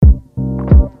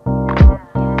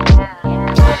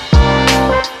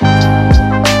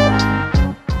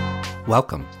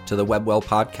Welcome to the WebWell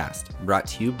podcast, brought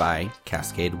to you by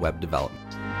Cascade Web Development.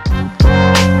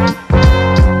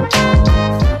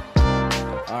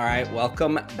 All right,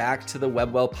 welcome back to the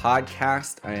WebWell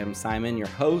podcast. I am Simon, your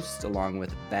host, along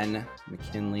with Ben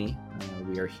McKinley.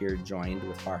 We are here joined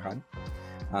with Farhad.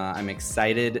 I'm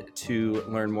excited to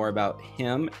learn more about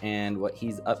him and what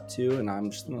he's up to, and I'm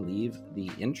just going to leave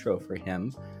the intro for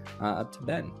him up to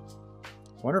Ben.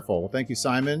 Wonderful. Well, thank you,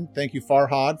 Simon. Thank you,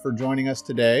 Farhad, for joining us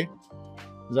today.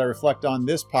 As I reflect on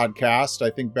this podcast, I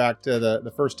think back to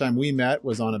the first time we met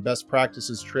was on a best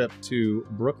practices trip to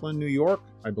Brooklyn, New York,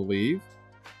 I believe.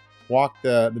 Walked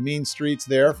the mean streets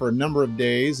there for a number of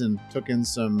days and took in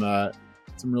some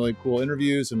really cool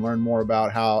interviews and learned more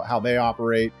about how they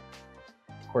operate.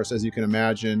 Of course, as you can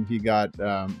imagine, he got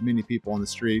many people on the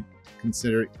street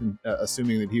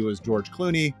assuming that he was George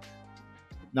Clooney.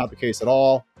 Not the case at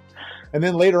all. And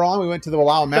then later on, we went to the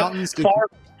Wallowa Mountains.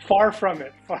 Far from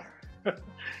it.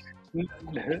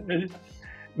 Then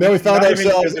we found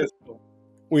ourselves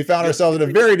at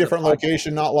a very different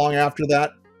location not long after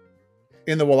that,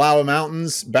 in the Wallowa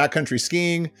Mountains, backcountry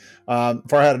skiing.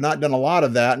 Farhad had not done a lot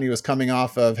of that, and he was coming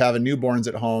off of having newborns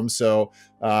at home. So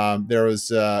there was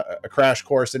a crash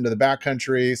course into the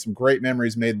backcountry, some great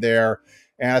memories made there.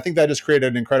 And I think that just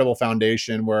created an incredible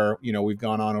foundation where, we've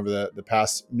gone on over the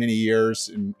past many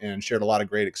years and shared a lot of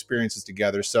great experiences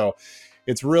together. So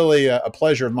it's really a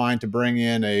pleasure of mine to bring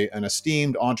in an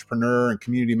esteemed entrepreneur and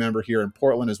community member here in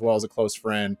Portland, as well as a close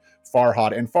friend,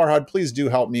 Farhad. And Farhad, please do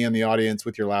help me and the audience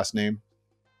with your last name.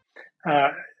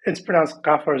 It's pronounced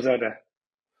Ghafarzade.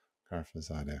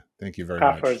 Ghafarzade. Thank you very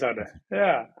much. Ghafarzade.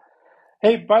 Yeah.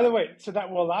 Hey, by the way, so that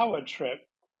Wallowa trip,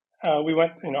 we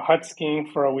went, hut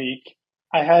skiing for a week.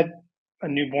 I had a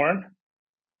newborn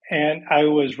and I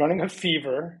was running a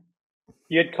fever.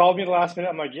 You had called me the last minute.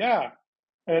 I'm like, yeah.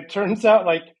 And it turns out,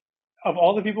 of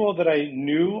all the people that I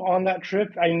knew on that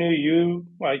trip, I knew you,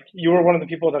 you were one of the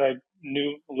people that I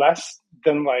knew less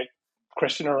than,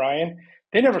 Christian or Ryan.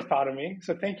 They never thought of me,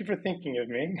 so thank you for thinking of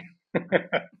me.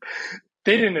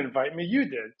 They didn't invite me, you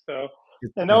did. So,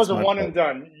 and that was a one and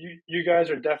done. You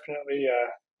guys are definitely,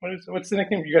 what's the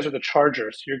nickname? You guys are the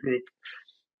Chargers, your group.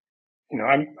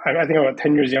 I think I'm about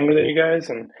 10 years younger than you guys,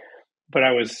 but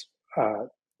I was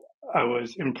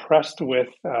impressed with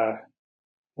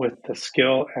the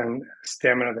skill and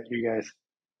stamina that you guys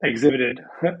exhibited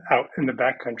out in the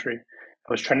backcountry.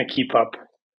 I was trying to keep up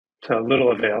to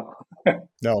little avail.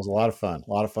 That was a lot of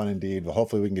fun indeed. Well,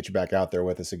 hopefully we can get you back out there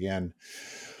with us again.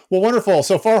 Well, wonderful.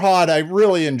 So Farhad, I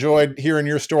really enjoyed hearing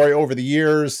your story over the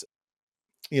years.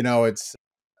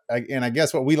 And I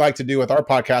guess what we like to do with our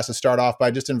podcast is start off by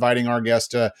just inviting our guests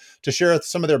to share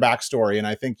some of their backstory. And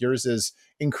I think yours is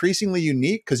increasingly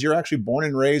unique because you're actually born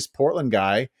and raised Portland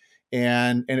guy.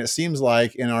 And it seems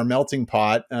like in our melting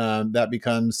pot, that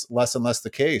becomes less and less the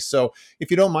case. So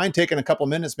if you don't mind taking a couple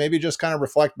minutes, maybe just kind of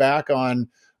reflect back on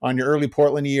your early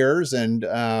Portland years and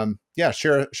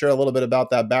share a little bit about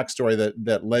that backstory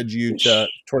that led you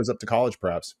towards up to college,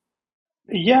 perhaps.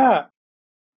 Yeah.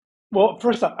 Well,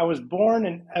 first off, I was born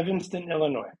in Evanston,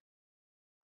 Illinois.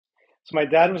 So my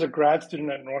dad was a grad student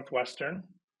at Northwestern.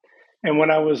 And when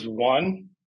I was one,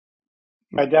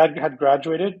 my dad had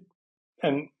graduated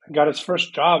and got his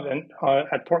first job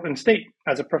at Portland State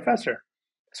as a professor.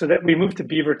 So that we moved to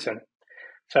Beaverton.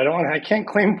 So I can't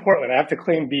claim Portland. I have to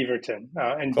claim Beaverton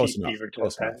and close enough. Beaverton.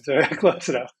 So close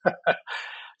enough.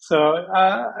 So,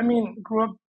 grew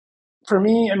up, for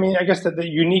me, I guess that the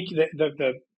unique,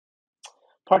 the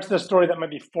parts of the story that might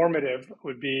be formative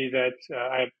would be that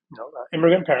I have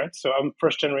immigrant parents. So I'm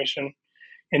first generation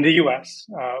in the U.S.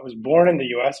 I was born in the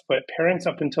U.S., but parents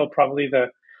up until probably the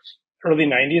early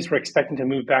 90s were expecting to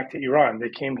move back to Iran. They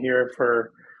came here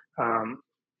for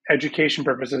education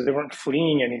purposes. They weren't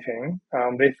fleeing anything.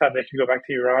 They thought they could go back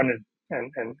to Iran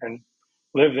and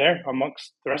live there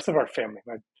amongst the rest of our family.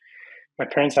 My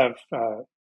parents have a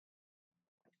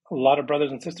lot of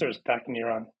brothers and sisters back in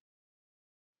Iran.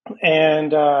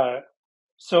 And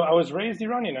so I was raised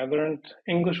Iranian. I learned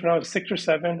English when I was 6 or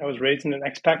 7. I was raised in an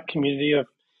expat community of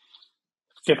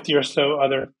 50 or so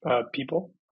other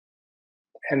people.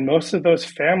 And most of those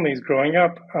families growing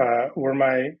up were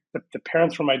the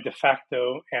parents were my de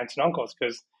facto aunts and uncles,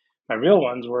 because my real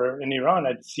ones were in Iran.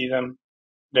 I'd see them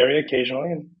very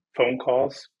occasionally in phone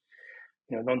calls.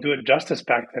 Don't do it justice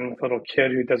back then with a little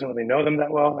kid who doesn't really know them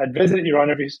that well. I'd visit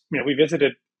Iran we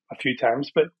visited a few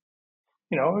times, but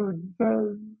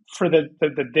for the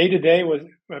day-to-day was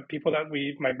people that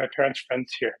my parents'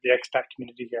 friends here, the expat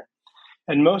community here.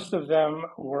 And most of them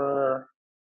were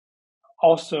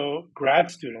also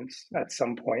grad students at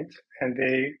some point, and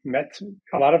a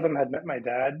lot of them had met my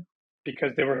dad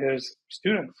because they were his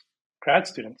students, grad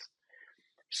students.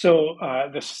 So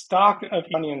the stock of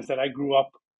Iranians that I grew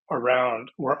up around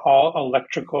were all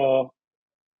electrical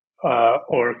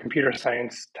or computer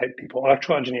science type people,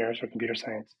 electrical engineers or computer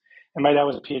science. And my dad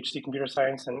was a PhD computer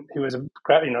science, and he was he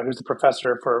was a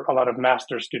professor for a lot of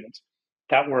master's students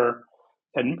that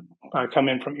had come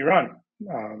in from Iran.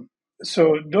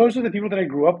 So those are the people that I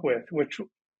grew up with, which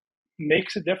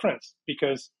makes a difference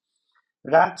because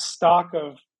that stock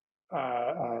of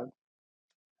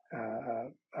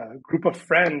group of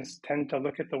friends tend to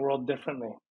look at the world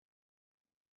differently.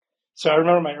 So I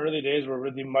remember my early days were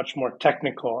really much more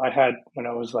technical. When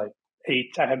I was like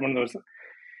 8, I had one of those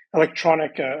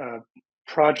electronic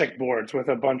project boards with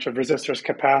a bunch of resistors,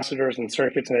 capacitors, and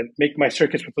circuits, and I'd make my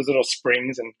circuits with those little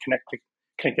springs and connect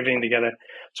everything together.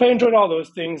 So I enjoyed all those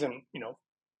things, and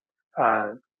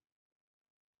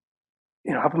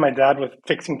helping my dad with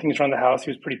fixing things around the house.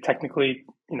 He was pretty technically,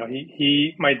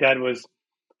 my dad was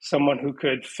someone who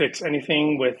could fix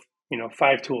anything with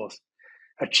 5 tools: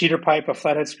 a cheater pipe, a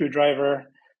flathead screwdriver,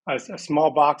 a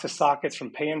small box of sockets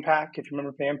from Pay and Pack, if you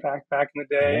remember Pay and Pack back in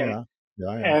the day,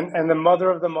 and the mother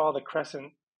of them all, the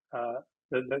crescent,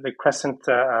 the crescent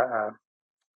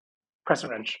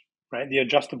wrench, right? The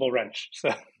adjustable wrench. So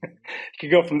you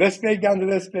could go from this big down to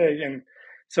this big, and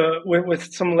so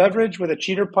with some leverage, with a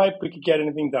cheater pipe, we could get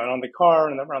anything done on the car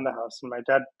and around the house. And my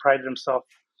dad prided himself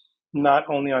not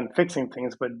only on fixing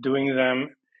things, but doing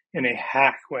them in a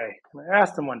hack way. And I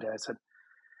asked him one day, I said,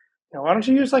 why don't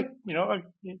you use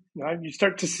you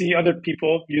start to see other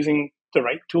people using the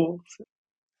right tools.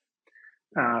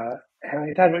 And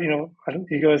my dad,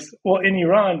 he goes, well, in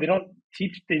Iran, I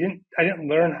didn't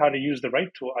learn how to use the right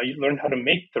tool. I learned how to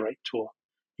make the right tool.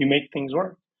 You make things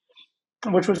work,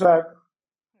 which was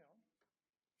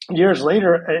years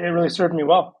later, it really served me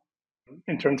well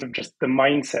in terms of just the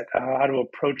mindset, how to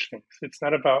approach things. It's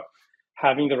not about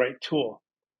having the right tool.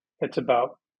 It's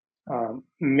about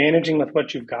managing with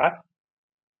what you've got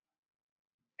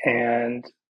and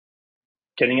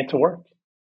getting it to work,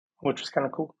 which was kind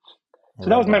of cool. So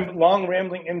that was my long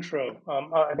rambling intro.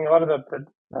 I think a lot of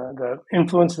the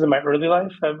influences in my early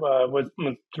life was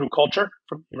through culture,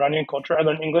 from Iranian culture. I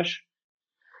learned English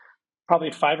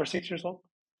probably 5 or 6 years old,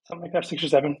 something like that, 6 or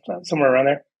 7, somewhere around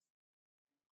there.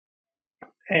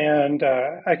 And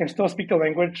I can still speak the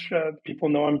language. People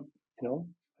know I'm,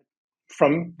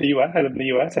 from the U.S. I live in the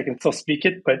U.S. I can still speak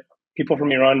it, but people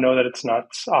from Iran know that it's not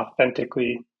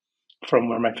authentically from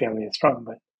where my family is from.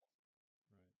 But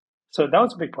so that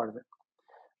was a big part of it.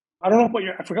 I don't know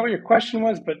I forgot what your question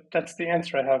was, but that's the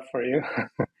answer I have for you.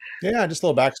 Yeah, just a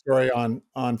little backstory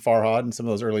on Farhad and some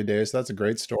of those early days. So that's a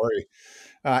great story.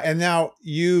 And now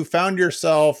you found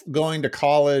yourself going to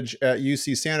college at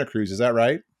UC Santa Cruz. Is that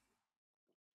right?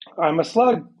 I'm a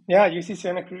slug. Yeah, UC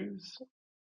Santa Cruz.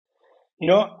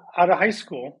 Out of high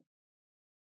school,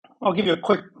 I'll give you a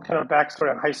quick kind of backstory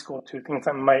on high school too, things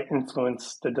that might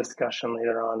influence the discussion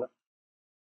later on.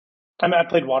 I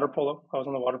played water polo. I was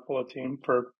on the water polo team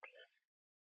for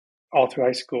all through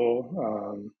high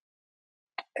school,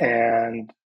 and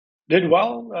did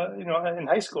well, in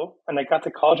high school. And I got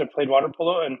to college. I played water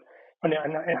polo, and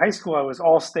in high school I was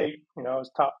all state. I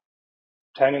was top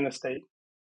 10 in the state.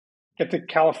 Get to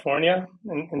California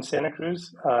in Santa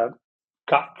Cruz.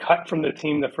 Got cut from the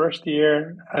team the first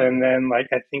year, and then I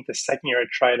think the second year I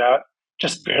tried out,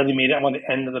 just barely made it. I'm on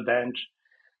the end of the bench,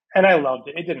 and I loved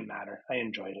it. It didn't matter. I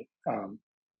enjoyed it.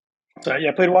 So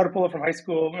yeah, I played water polo from high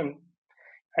school, and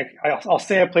I'll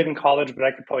say I played in college, but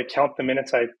I could probably count the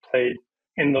minutes I played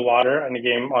in the water in a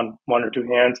game on 1 or 2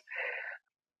 hands.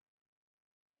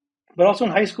 But also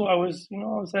in high school, I was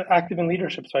active in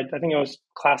leadership. So I think I was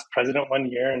class president one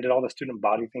year and did all the student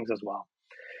body things as well.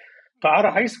 But out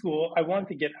of high school, I wanted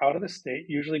to get out of the state.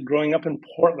 Usually growing up in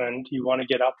Portland, you want to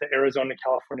get out to Arizona,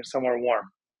 California, somewhere warm.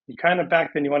 You kind of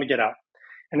back then you want to get out.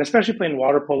 And especially playing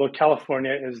water polo,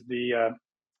 California is the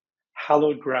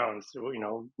hallowed grounds.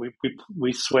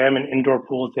 We swam in indoor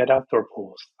pools, they had outdoor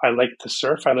pools. I liked to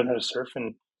surf. I learned how to surf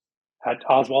at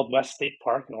Oswald West State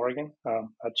Park in Oregon,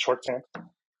 at Short Sand.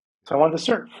 So I wanted to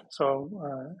surf. So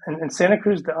in Santa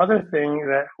Cruz, the other thing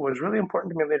that was really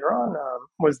important to me later on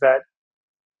was that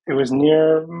it was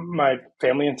near my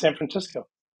family in San Francisco.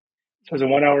 So it was a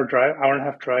 1 hour drive, hour and a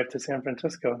half drive to San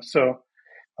Francisco. So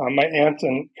my aunt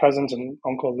and cousins and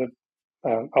uncle lived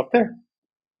out there.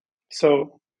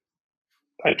 So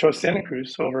I chose Santa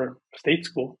Cruz over state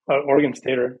school, Oregon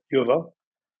State or U of O.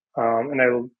 And I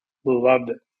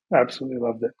loved it. Absolutely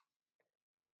loved it.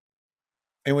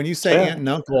 And when you say aunt and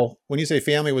uncle, when you say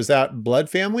family, was that blood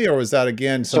family, or was that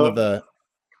again some of the?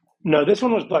 No, this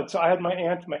one was blood. So I had my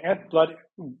aunt blood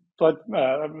blood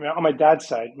on my dad's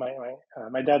side.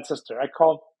 My dad's sister. I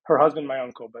call her husband my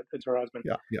uncle, but it's her husband.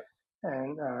 Yeah, yeah.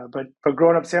 And but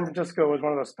growing up, San Francisco was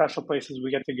one of those special places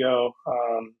we get to go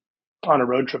on a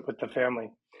road trip with the family.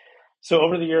 So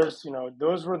over the years,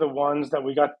 those were the ones that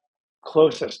we got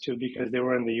closest to because they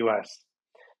were in the U.S.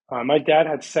 My dad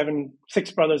had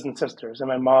six brothers and sisters, and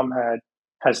my mom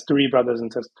has three brothers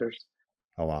and sisters.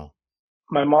 Oh, wow.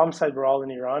 My mom's side were all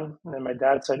in Iran, and then my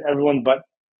dad's side, everyone but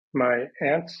my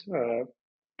aunts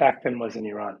back then was in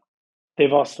Iran.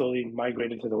 They've all slowly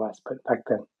migrated to the West, but back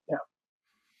then, yeah.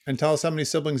 And tell us how many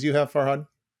siblings you have, Farhad.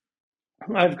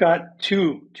 I've got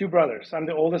two brothers. I'm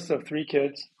the oldest of three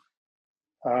kids.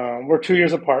 We're 2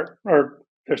 years apart, or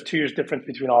there's 2 years difference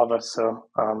between all of us. So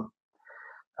I'm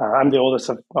the oldest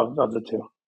of the two.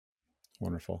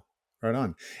 Wonderful. Right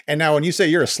on. And now when you say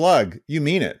you're a slug, you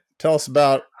mean it. Tell us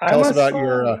about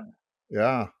your,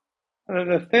 yeah.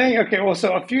 The thing, okay, well,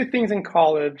 so a few things in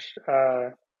college.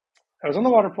 I was on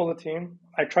the water polo team.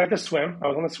 I tried to swim. I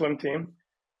was on the swim team.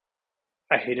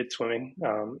 I hated swimming,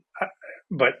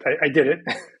 but I did it.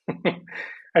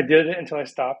 I did it until I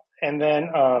stopped. And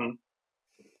then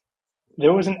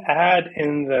there was an ad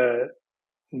in the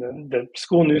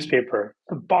school newspaper,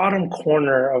 the bottom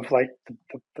corner of like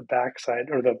the backside,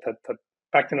 or the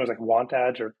back then it was like want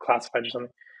ads or classified or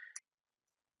something.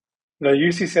 The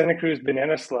UC Santa Cruz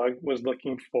banana slug was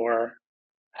looking for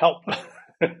help.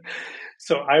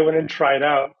 So I went and tried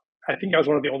out. I think I was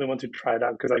one of the only ones who tried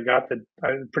out because I got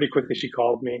pretty quickly. She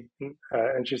called me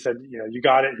and she said, you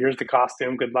got it. Here's the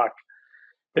costume. Good luck.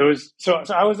 There was so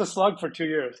I was a slug for 2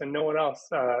 years and no one else.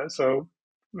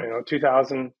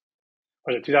 2000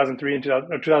 was it 2003 and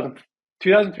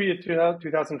 2003 to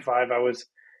 2005. I was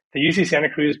the UC Santa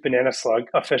Cruz banana slug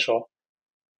official,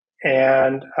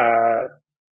 and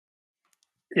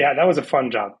yeah, that was a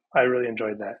fun job. I really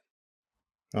enjoyed that.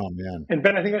 Oh man! And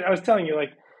Ben, I think I was telling you,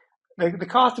 like the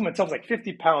costume itself is like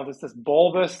 50 pounds. It's this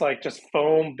bulbous, like just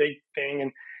foam big thing,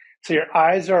 and so your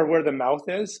eyes are where the mouth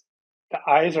is. The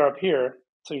eyes are up here,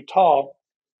 so you're tall.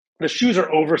 The shoes are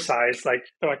oversized, like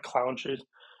they're like clown shoes.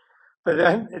 But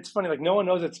then it's funny, like no one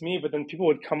knows it's me, but then people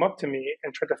would come up to me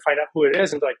and try to find out who it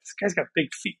is, and they're like, "This guy's got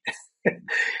big feet."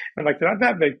 I'm like, "They're not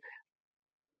that big."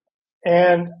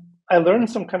 And I learned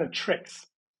some kind of tricks.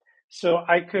 So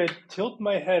I could tilt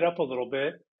my head up a little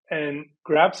bit and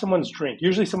grab someone's drink,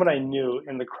 usually someone I knew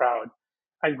in the crowd.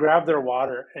 I'd grab their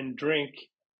water and drink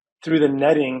through the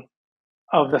netting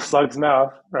of the slug's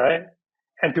mouth, right?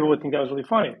 And people would think that was really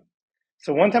funny.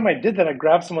 So one time I did that, I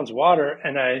grabbed someone's water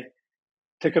and I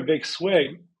took a big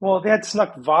swig. Well, they had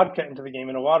snuck vodka into the game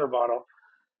in a water bottle.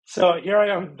 So here I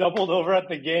am doubled over at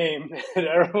the game and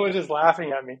everyone was just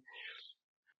laughing at me.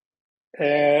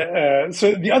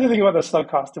 So the other thing about the slug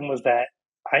costume was that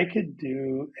I could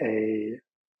do a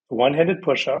one-handed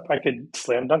push-up. I could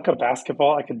slam dunk a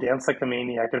basketball. I could dance like a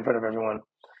maniac in front of everyone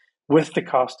with the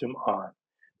costume on.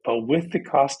 But with the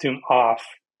costume off,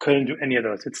 couldn't do any of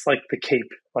those. It's like the cape,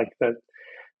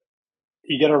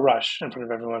 you get a rush in front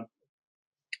of everyone.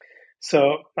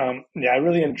 So yeah, I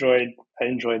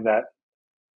enjoyed that.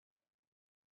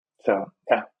 So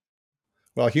yeah.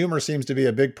 Well, humor seems to be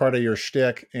a big part of your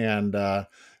shtick, and I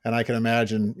can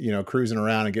imagine, cruising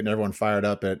around and getting everyone fired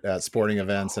up at sporting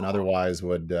events and otherwise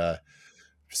would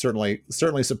certainly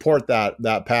support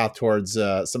that path towards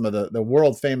some of the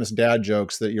world famous dad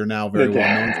jokes that you're now very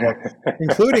well known for,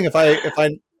 including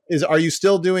are you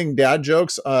still doing dad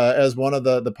jokes as one of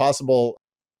the possible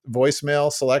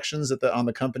voicemail selections on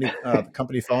the company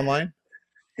phone line?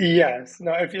 Yes.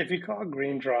 No, if you call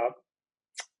Green Drop,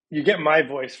 you get my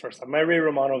voice first. My Ray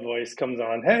Romano voice comes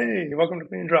on. Hey, welcome to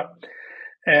Green Drop.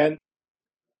 And,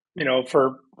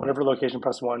 for whatever location,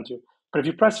 press 1, 2. But if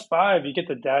you press 5, you get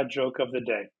the dad joke of the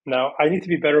day. Now, I need to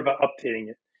be better about updating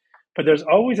it. But there's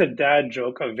always a dad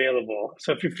joke available.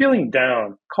 So if you're feeling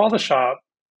down, call the shop.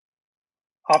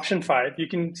 Option 5. You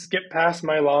can skip past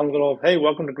my long little, hey,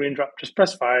 welcome to Green Drop. Just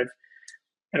press 5.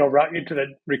 It'll route you to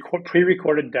the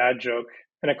pre-recorded dad joke.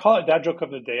 And I call it dad joke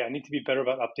of the day. I need to be better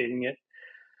about updating it.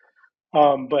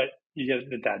 But you get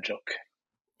the dad joke.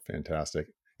 Fantastic.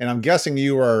 And I'm guessing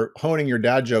you are honing your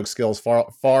dad joke skills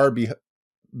far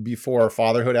before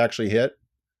fatherhood actually hit.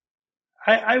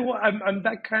 I'm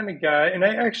that kind of guy,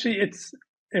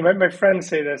 and my friends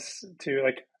say this too.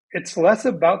 Like, it's less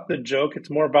about the joke; it's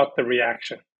more about the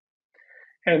reaction.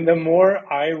 And the more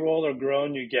eye roll or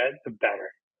groan you get, the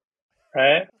better,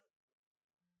 right?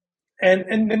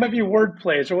 And there might be word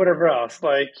plays or whatever else,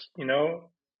 And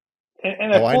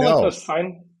I pull like those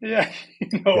sign, yeah,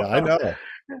 Yeah, I know.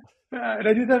 And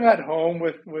I do them at home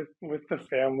with the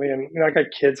family, and I got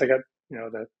kids. I got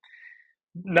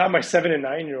not my 7 and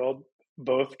 9 year old,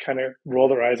 both kind of roll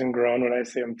their eyes and groan when I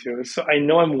say them too. So I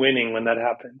know I'm winning when that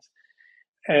happens.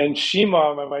 And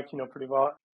Shima, my wife, pretty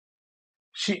well,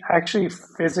 she actually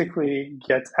physically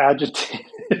gets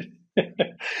agitated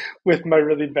with my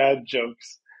really bad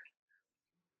jokes.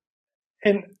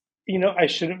 And, I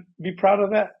shouldn't be proud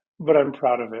of that, but I'm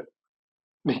proud of it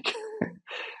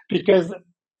because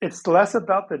it's less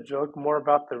about the joke, more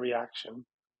about the reaction.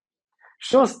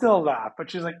 She'll still laugh,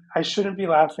 but she's like, I shouldn't be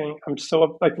laughing. I'm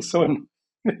so so.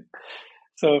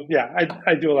 So yeah,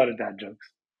 I do a lot of dad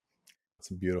jokes. That's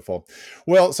beautiful.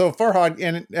 Well, so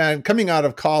Farhad, and coming out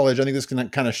of college, I think this can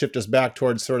kind of shift us back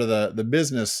towards sort of the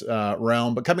business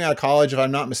realm. But coming out of college, if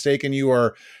I'm not mistaken, you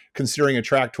are considering a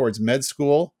track towards med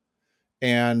school,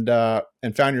 and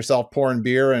found yourself pouring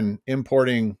beer and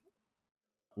importing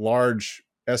large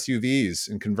SUVs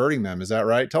and converting them. Is that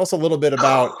right? Tell us a little bit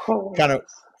about kind of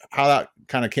how that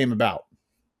kind of came about.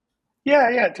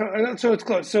 Yeah. So it's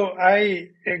close. So I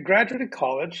graduated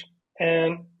college,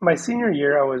 and my senior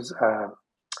year, I was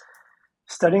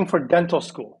studying for dental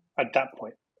school at that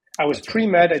point. I was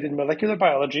pre-med. I did molecular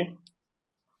biology,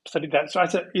 studied that. So I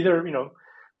said either,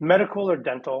 medical or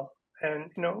dental. And,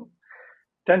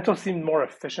 dental seemed more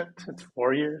efficient. It's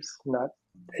 4 years, not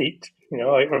 8,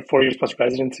 or 4 years plus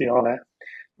residency and all that.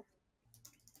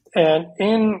 And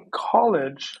in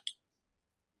college,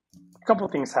 a couple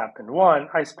of things happened. One,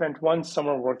 I spent one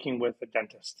summer working with a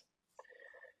dentist.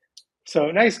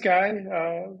 So nice guy,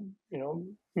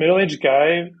 middle-aged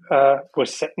guy,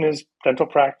 was set in his dental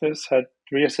practice, had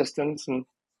 3 assistants. And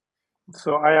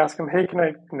so I asked him, hey, can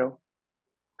I,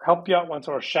 help you out once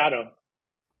or shadow?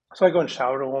 So I go and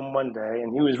shadow him one day,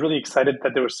 and he was really excited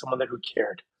that there was someone there who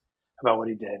cared about what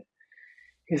he did.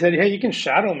 He said, hey, you can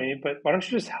shadow me, but why don't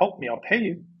you just help me? I'll pay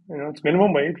you. It's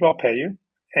minimum wage, but I'll pay you.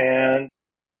 And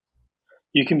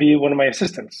you can be one of my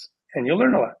assistants, and you'll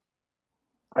learn a lot.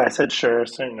 I said, sure.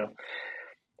 So, I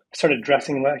started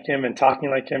dressing like him and talking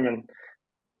like him, and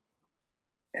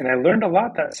I learned a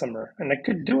lot that summer, and I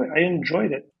could do it. I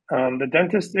enjoyed it. The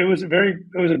dentist, it was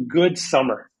a good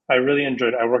summer. I really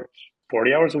enjoyed it. I worked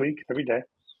 40 hours a week every day.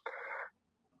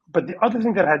 But the other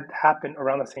thing that had happened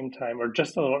around the same time, or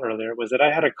just a little earlier, was that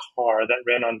I had a car that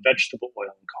ran on vegetable oil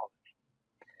in college.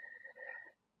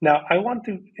 Now, I wanted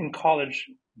to, in college,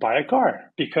 buy a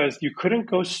car because you couldn't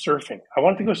go surfing. I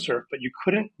wanted to go surf, but you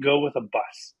couldn't go with a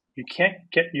bus.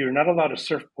 You're not allowed a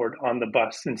surfboard on the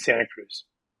bus in Santa Cruz.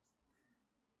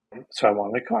 So I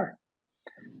wanted a car.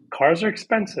 Cars are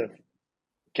expensive.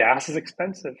 Gas is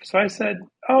expensive. So I said,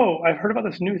 oh, I've heard about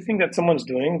this new thing that someone's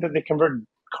doing that they convert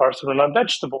cars to run on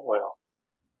vegetable oil.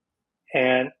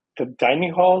 And the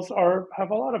dining halls have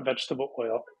a lot of vegetable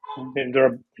oil. And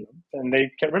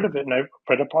they get rid of it. And I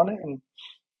read upon it and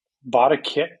bought a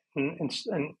kit. Let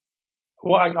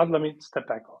me step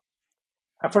back.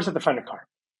 I first had to find a car.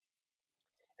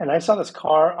 And I saw this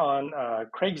car on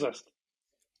Craigslist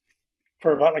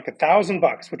for about like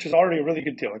 $1,000, which is already a really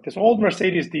good deal. Like this old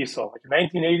Mercedes diesel, like a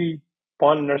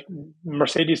 1981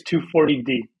 Mercedes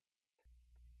 240D.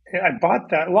 And I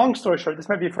bought that. Long story short, this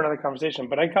might be for another conversation,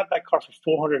 but I got that car for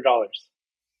 $400.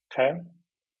 Okay,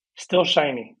 still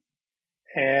shiny.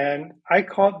 And I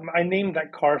named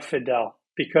that car Fidel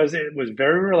because it was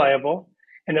very reliable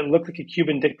and it looked like a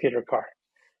Cuban dictator car.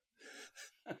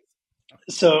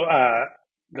 So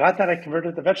got that. I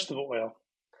converted to vegetable oil.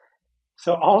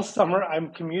 So all summer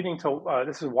I'm commuting to,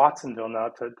 this is Watsonville now,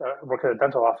 to work at a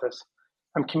dental office.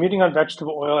 I'm commuting on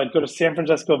vegetable oil. I'd go to San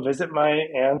Francisco, visit my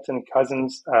aunt and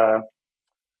cousins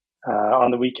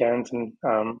on the weekends. And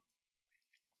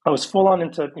I was full on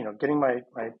into, getting my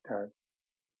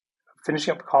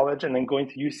finishing up college and then going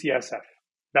to UCSF.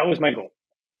 That was my goal.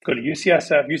 Go to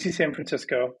UCSF, UC San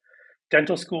Francisco,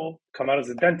 dental school, come out as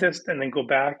a dentist, and then go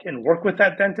back and work with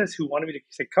that dentist who wanted me to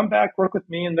say, come back, work with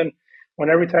me. And then when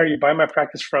I retire, you buy my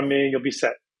practice from me, you'll be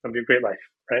set. It'll be a great life,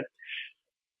 right?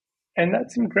 And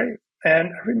that seemed great. And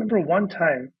I remember one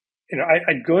time,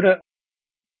 I'd go to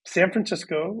San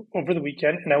Francisco over the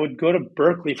weekend, and I would go to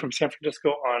Berkeley from San Francisco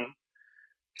on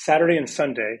Saturday and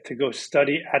Sunday to go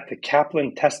study at the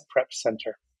Kaplan Test Prep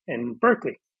Center in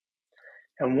Berkeley.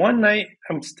 And one night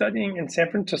I'm studying in San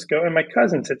Francisco, and my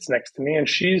cousin sits next to me, and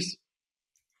she's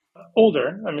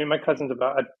older. I mean, my cousin's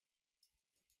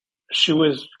she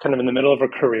was kind of in the middle of her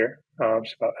career.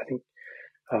 She's about, I think,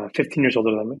 15 years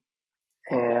older than me.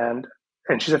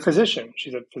 And she's a physician.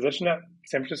 She's a physician at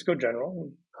San Francisco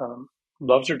General,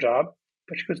 loves her job.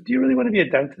 But she goes, do you really want to be a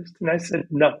dentist? And I said,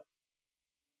 no.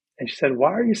 And she said,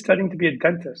 why are you studying to be a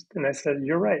dentist? And I said,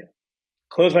 you're right.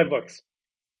 Close my books.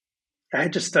 I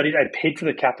had just studied. I paid for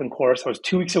the Kaplan course. I was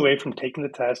 2 weeks away from taking the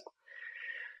test.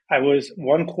 I was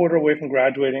 1 quarter away from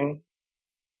graduating.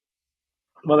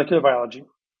 molecular biology.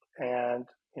 And,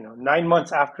 9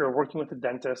 months after working with the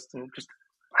dentist and just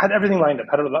had everything lined up,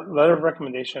 had a letter of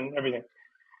recommendation, everything.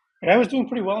 And I was doing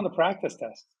pretty well on the practice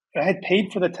test. And I had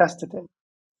paid for the test to take.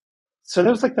 So that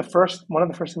was like one of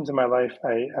the first times in my life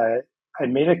I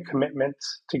made a commitment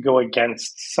to go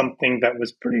against something that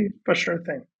was pretty a sure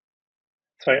thing.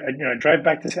 So I drive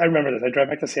back to, I remember this, I drive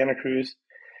back to Santa Cruz,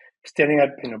 standing at,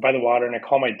 by the water, and I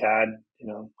call my dad,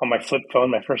 on my flip phone,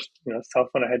 my first, cell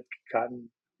phone I had gotten.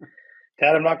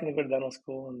 Dad, I'm not going to go to dental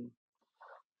school. And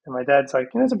my dad's like,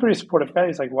 he's a pretty supportive guy.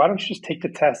 He's like, why don't you just take the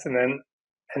test, and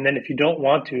then if you don't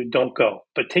want to, don't go.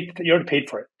 But you already paid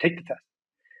for it. Take the test.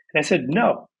 And I said,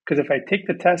 no, because if I take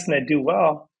the test and I do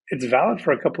well, it's valid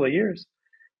for a couple of years.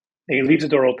 And he leaves the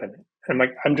door open. And I'm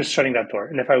like, I'm just shutting that door.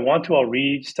 And if I want to, I'll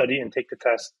read, study, and take the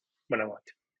test when I want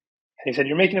to. And he said,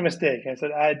 you're making a mistake. And I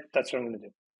said, that's what I'm going to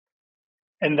do.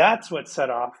 And that's what set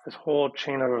off this whole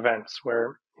chain of events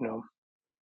where,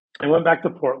 I went back to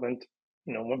Portland,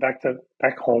 went back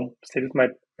home, stayed with my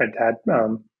dad.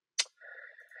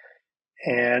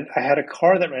 And I had a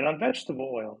car that ran on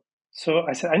vegetable oil. So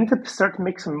I said, I need to start to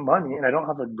make some money, and I don't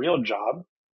have a real job.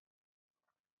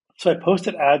 So I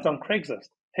posted ads on Craigslist.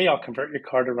 Hey, I'll convert your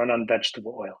car to run on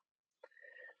vegetable oil.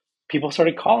 People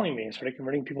started calling me and started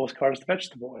converting people's cars to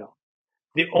vegetable oil.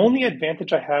 The only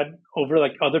advantage I had over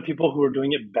like other people who were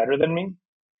doing it better than me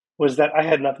was that I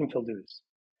had nothing to lose.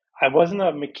 I wasn't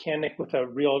a mechanic with a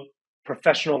real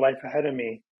professional life ahead of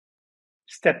me,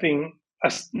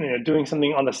 doing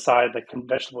something on the side like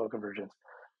vegetable oil conversions.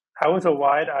 I was a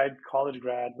wide-eyed college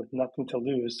grad with nothing to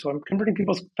lose, so I'm converting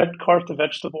people's cars to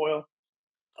vegetable oil.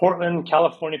 Portland,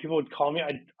 California, people would call me.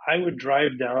 I would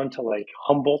drive down to like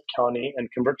Humboldt County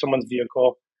and convert someone's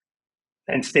vehicle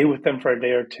and stay with them for a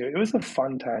day or two. It was a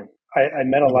fun time. I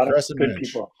met a With a lot of crescent good wrench.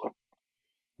 people.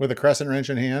 With a crescent wrench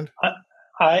in hand?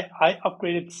 I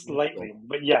upgraded slightly,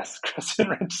 but yes, crescent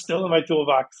wrench still in my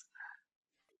toolbox.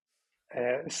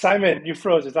 Simon, you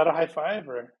froze. Is that a high five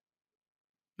or?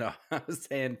 No, I was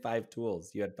saying 5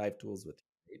 tools. You had 5 tools with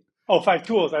you. Oh, 5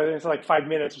 tools. I think it's like 5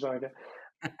 minutes or something like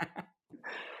that.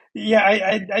 Yeah,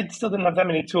 I still didn't have that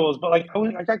many tools, but like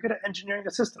I got good at engineering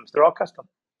the systems. They're all custom.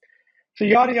 So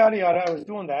yada yada yada. I was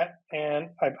doing that, and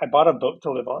I bought a boat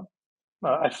to live on.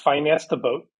 I financed a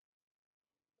boat.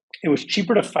 It was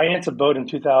cheaper to finance a boat in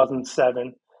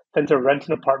 2007 than to rent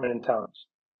an apartment in towns.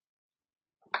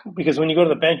 Because when you go to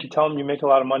the bank, you tell them you make a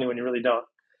lot of money when you really don't.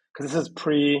 Because this is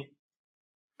pre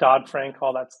Dodd-Frank,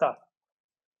 all that stuff.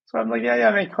 So I'm like, yeah,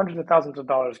 I make hundreds of thousands of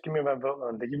dollars. Give me my boat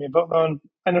loan. They give me a boat loan.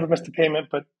 I never missed a payment,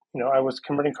 but I was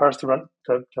converting cars to run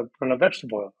a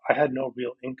vegetable oil. I had no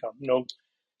real income, no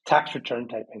tax return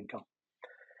type income.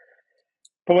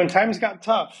 But when times got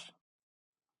tough,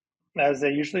 as they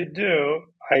usually do,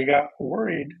 I got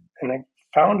worried and I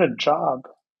found a job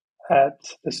at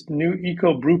this new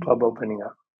eco brew pub opening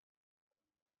up.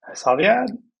 I saw the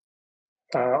ad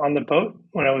on the boat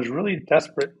when I was really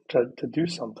desperate to do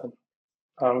something.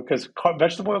 Because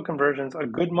vegetable oil conversions, a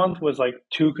good month was like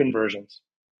 2 conversions.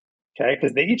 Okay,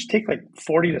 because they each take like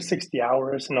 40 to 60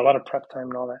 hours and a lot of prep time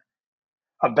and all that.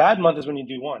 A bad month is when you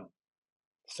do 1.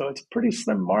 So it's pretty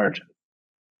slim margin.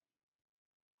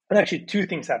 And actually 2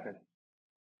 things happened.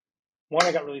 1,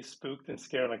 I got really spooked and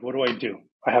scared. Like, what do I do?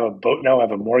 I have a boat now. I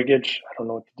have a mortgage. I don't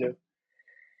know what to do.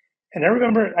 And I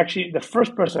remember actually the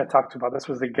first person I talked to about this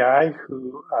was the guy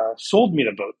who sold me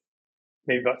the boat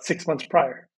maybe about 6 months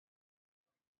prior.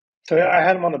 So I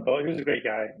had him on the boat. He was a great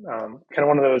guy. Kind of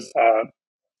one of those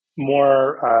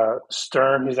more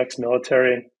stern, who's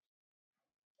ex-military.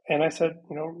 And I said,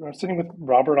 I'm sitting with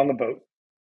Robert on the boat.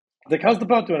 He's like, how's the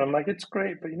boat doing? I'm like, it's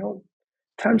great, but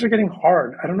times are getting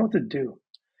hard. I don't know what to do.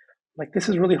 Like, this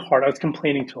is really hard. I was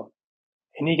complaining to him.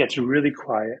 And he gets really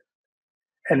quiet.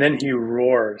 And then he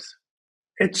roars.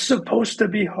 It's supposed to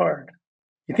be hard.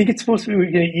 You think it's supposed to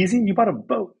be getting easy? You bought a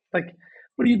boat. Like,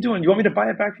 what are you doing? You want me to buy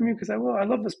it back from you? Because I will. I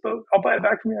love this boat. I'll buy it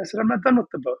back from you. I said, I'm not done with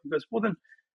the boat. He goes, well,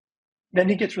 then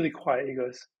he gets really quiet. He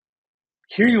goes,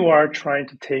 here you are trying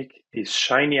to take these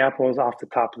shiny apples off the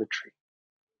top of the tree.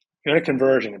 You're in a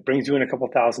conversion. It brings you in a couple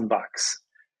 $1,000.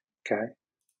 Okay.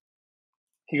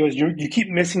 He goes, you keep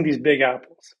missing these big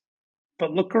apples.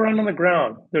 But look around on the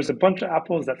ground. There's a bunch of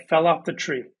apples that fell off the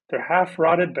tree. They're half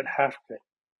rotted, but half good.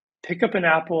 Pick up an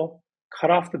apple,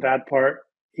 cut off the bad part,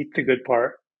 eat the good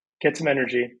part, get some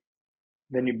energy.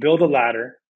 Then you build a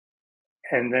ladder.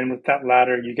 And then with that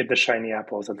ladder, you get the shiny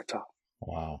apples at the top.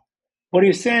 Wow. What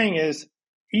he's saying is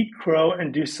eat crow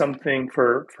and do something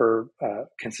for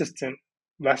consistent,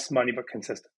 less money, but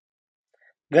consistent.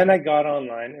 Then I got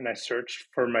online and I searched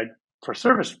for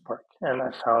service park, and I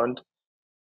found,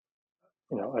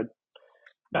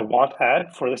 a want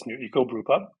ad for this new eco brew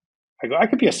pub. I go, I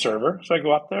could be a server. So I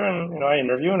go up there and, I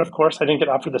interview. And of course, I didn't get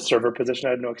offered the server position.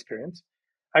 I had no experience.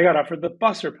 I got offered the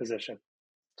busser position.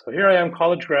 So here I am,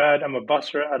 college grad. I'm a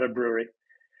busser at a brewery.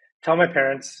 Tell my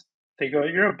parents. They go,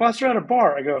 you're a busser at a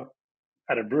bar. I go,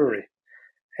 at a brewery.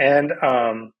 And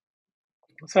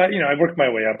so, I worked my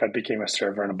way up. I became a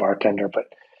server and a bartender. But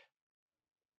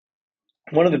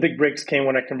one of the big breaks came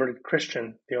when I converted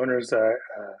Christian, the owner's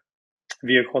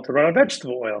vehicle, to run on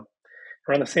vegetable oil.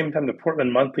 Around the same time, the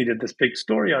Portland Monthly did this big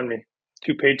story on me,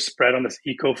 2-page spread on this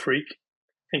eco freak. I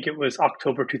think it was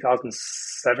October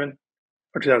 2007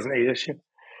 or 2008 issue.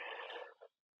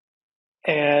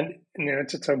 And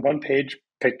it's just a one-page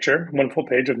picture, one full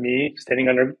page of me standing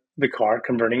under the car,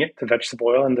 converting it to vegetable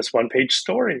oil, and this one-page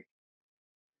story.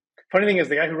 Funny thing is,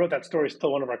 the guy who wrote that story is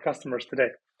still one of our customers today.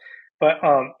 But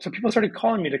so people started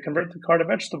calling me to convert the car to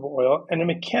vegetable oil, and a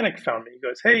mechanic found me. He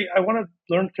goes, hey, I want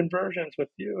to learn conversions with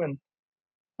you. And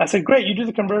I said, great, you do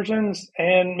the conversions,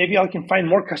 and maybe I can find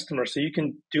more customers so you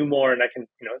can do more. And I can,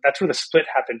 that's where the split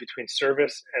happened between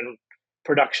service and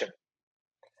production.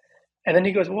 And then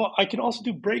he goes, well, I can also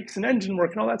do brakes and engine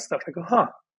work and all that stuff. I go, huh.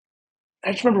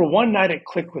 I just remember one night it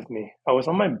clicked with me. I was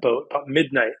on my boat about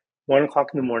midnight, 1:00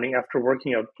 in the morning after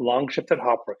working a long shift at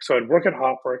Hopworks. So I'd work at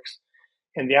Hopworks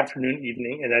in the afternoon,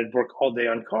 evening, and I'd work all day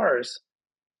on cars.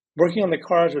 Working on the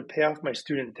cars would pay off my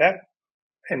student debt.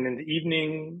 And in the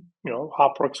evening,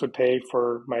 Hopworks would pay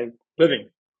for my living.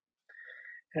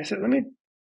 And I said,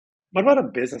 what about a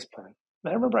business plan?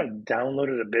 And I remember I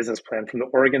downloaded a business plan from the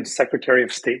Oregon Secretary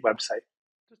of State website.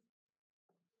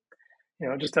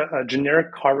 Just a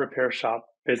generic car repair shop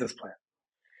business plan.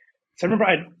 So I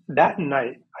remember that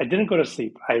night, I didn't go to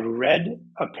sleep. I read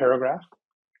a paragraph.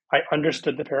 I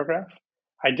understood the paragraph.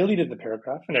 I deleted the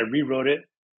paragraph and I rewrote it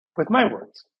with my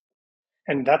words.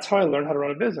 And that's how I learned how to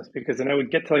run a business, because then I would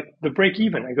get to the break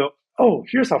even. I go, oh,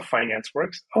 here's how finance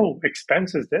works. Oh,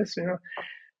 expense is this,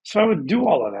 So I would do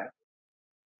all of that.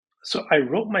 So I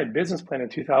wrote my business plan in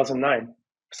 2009,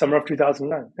 summer of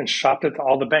 2009, and shopped it to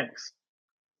all the banks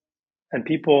and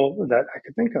people that I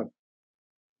could think of.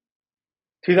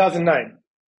 2009.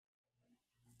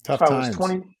 Tough so times.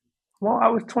 I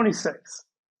was 26.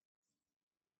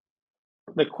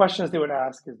 The questions they would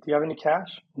ask is, do you have any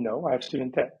cash? No, I have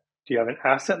student debt. Do you have an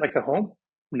asset like a home?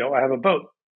 No, I have a boat.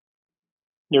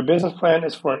 Your business plan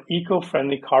is for an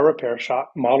eco-friendly car repair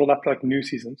shop modeled after New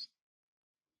Seasons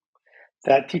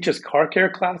that teaches car care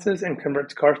classes and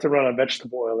converts cars to run on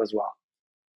vegetable oil as well.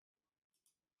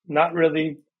 Not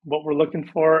really what we're looking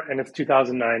for, and it's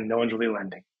 2009. No one's really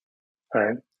lending. All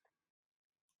right.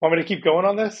 Want me to keep going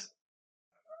on this?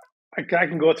 I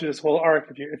can go through this whole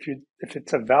arc if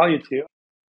it's of value to you.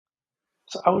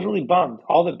 So I was really bummed.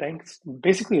 All the banks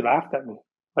basically laughed at me.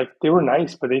 They were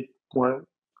nice, but they weren't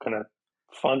going to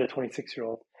fund a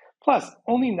 26-year-old. Plus,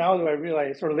 only now do I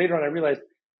realize, or later on I realized,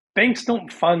 banks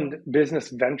don't fund business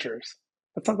ventures.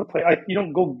 That's not the play. You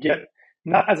don't go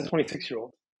not as a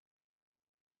 26-year-old.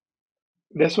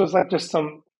 This was just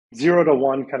some 0 to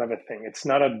 1 kind of a thing. It's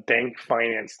not a bank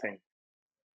finance thing.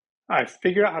 I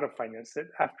figured out how to finance it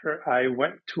after I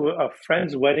went to a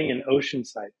friend's wedding in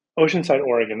Oceanside,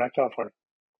 Oregon, not California.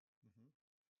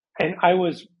 And I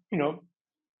was,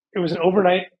 it was an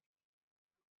overnight,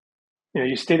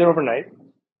 you stay there overnight,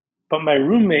 but my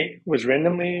roommate was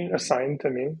randomly assigned to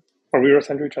me, or we were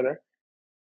assigned to each other.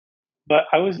 But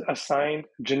I was assigned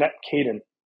Jeanette Caden.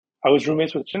 I was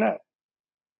roommates with Jeanette.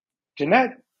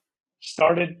 Jeanette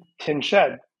started Tin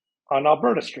Shed on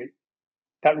Alberta Street,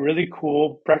 that really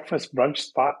cool breakfast brunch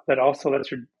spot that also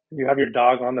lets you have your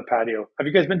dog on the patio. Have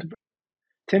you guys been to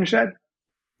Tin Shed?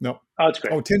 No. Oh, it's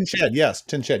great. Oh, Tin Shed. Yes.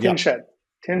 Tin Shed. Tin Shed.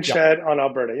 Tin Shed on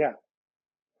Alberta. Yeah.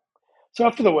 So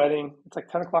after the wedding, it's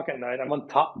 10 o'clock at night. I'm on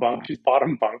top bunk. She's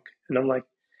bottom bunk. And I'm like,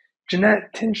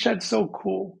 Jeanette, Tin Shed's so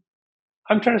cool.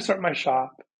 I'm trying to start my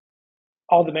shop.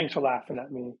 All the banks are laughing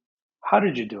at me. How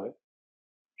did you do it?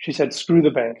 She said, screw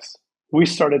the banks. We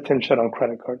started Tin Shed on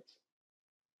credit cards.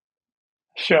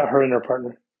 She and her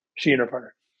partner.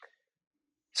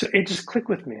 So it just clicked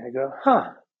with me. I go, huh,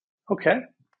 okay.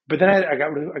 But then I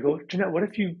go, Jeanette, what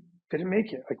if you didn't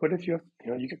make it? What if you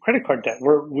get credit card debt?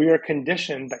 We are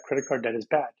conditioned that credit card debt is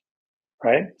bad,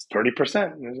 right? It's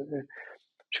 30%.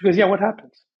 She goes, yeah, what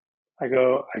happens? I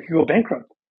go, I could go bankrupt.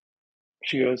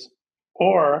 She goes,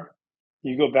 or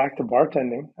you go back to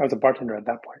bartending. I was a bartender at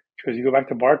that point. She goes, you go back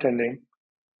to bartending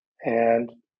and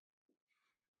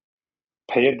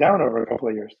pay it down over a couple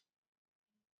of years.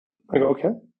 I go, okay,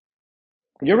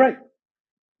 you're right.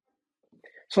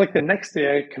 So the next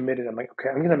day I committed. I'm like, okay,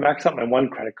 I'm going to max out my one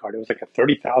credit card. It was a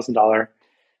 $30,000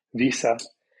 Visa.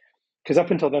 because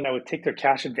up until then I would take their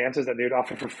cash advances that they would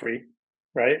offer for free,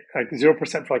 right? Like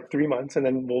 0% for like 3 months, and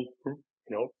then we'll,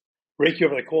 rake you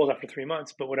over the coals after 3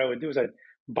 months. But what I would do is I'd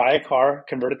buy a car,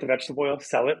 convert it to vegetable oil,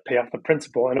 sell it, pay off the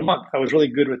principal in a month. I was really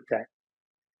good with debt.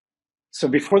 So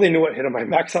before they knew what hit them, I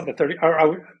maxed out the 30.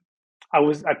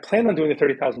 I planned on doing the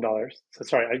 $30,000. So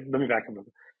sorry, let me back up.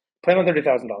 Planned on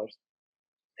 $30,000,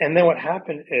 and then what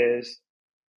happened is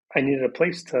I needed a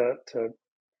place to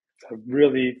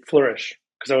really flourish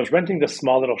because I was renting this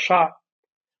small little shop,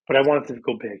 but I wanted to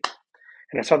go big.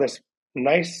 And I saw this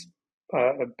nice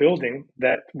building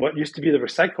that what used to be the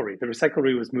recyclery. The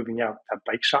recyclery was moving out, that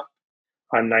bike shop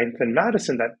on 9th and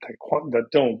Madison, that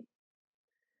dome.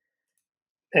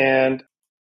 And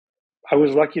I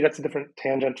was lucky. That's a different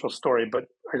tangential story, but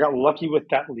I got lucky with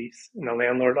that lease, and the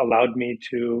landlord allowed me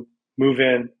to move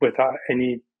in without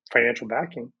any financial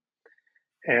backing.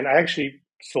 And I actually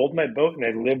sold my boat and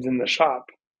I lived in the shop,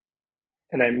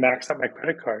 and I maxed out my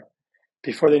credit card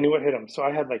before they knew what hit them. So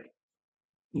I had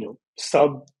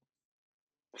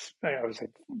I was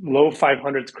like low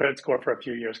 500s credit score for a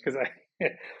few years because I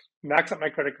maxed out my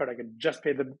credit card. I could just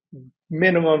pay the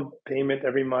minimum payment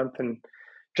every month and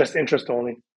just interest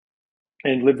only,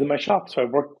 and lived in my shop. So I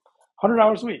worked 100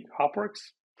 hours a week, Hopworks,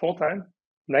 full time,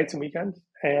 nights and weekends,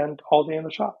 and all day in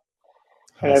the shop.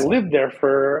 And I lived there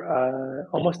for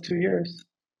almost 2 years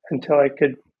until I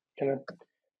could kind of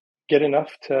get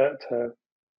enough to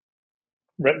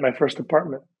rent my first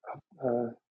apartment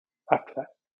after that.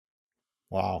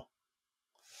 Wow.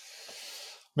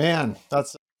 Man,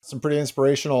 that's some pretty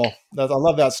inspirational. I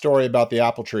love that story about the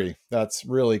apple tree. That's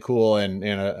really cool, and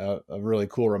a really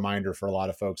cool reminder for a lot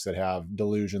of folks that have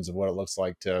delusions of what it looks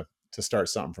like to start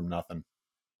something from nothing.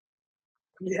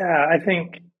 Yeah,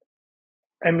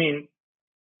 I mean,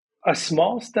 a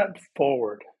small step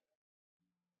forward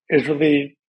is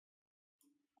really,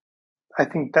 I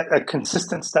think, that a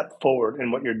consistent step forward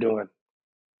in what you're doing.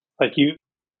 I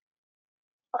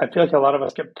feel like a lot of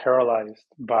us get paralyzed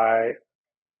by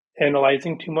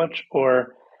analyzing too much,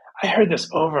 or I heard this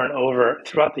over and over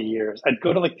throughout the years. I'd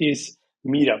go to these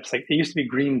meetups, like it used to be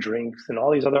Green Drinks and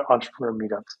all these other entrepreneur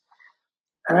meetups.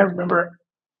 And I remember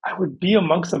I would be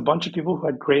amongst a bunch of people who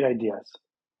had great ideas.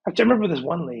 Actually, I remember this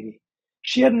one lady.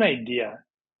 She had an idea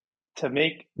to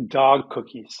make dog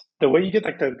cookies. The way you get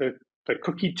the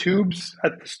cookie tubes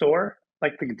at the store,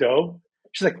 like the dough.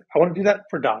 She's like, I want to do that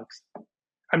for dogs.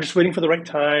 I'm just waiting for the right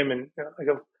time. And I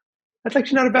go, that's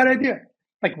actually not a bad idea.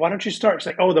 Like, why don't you start? She's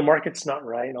like, oh, the market's not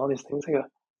right and all these things.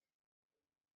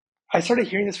 I started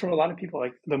hearing this from a lot of people,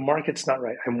 like, the market's not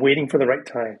right. I'm waiting for the right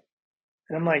time.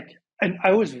 And I'm like, and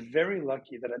I was very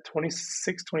lucky that at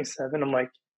 26, 27, I'm like,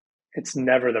 it's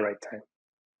never the right time.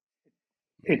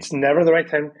 It's never the right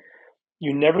time.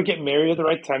 You never get married at the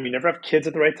right time. You never have kids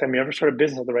at the right time. You never start a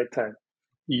business at the right time.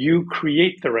 You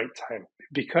create the right time,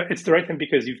 because it's the right time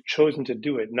because you've chosen to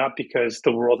do it, not because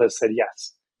the world has said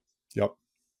yes. Yep.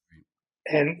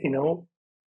 And,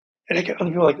 and I get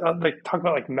other people talk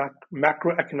about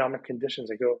macroeconomic conditions.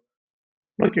 I go,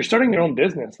 look, you're starting your own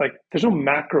business. Like, there's no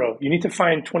macro. You need to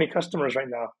find 20 customers right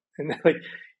now. And it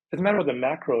doesn't matter what the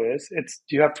macro is. It's,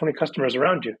 do you have 20 customers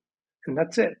around you? And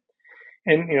that's it.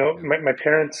 And, my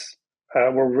parents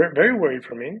were very worried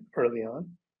for me early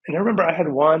on. And I remember I had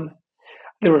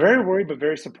they were very worried, but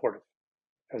very supportive.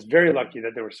 I was very lucky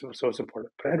that they were so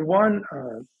supportive. But I had one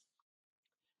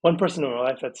person in my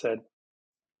life that said,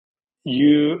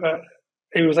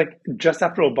 it was like just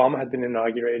after Obama had been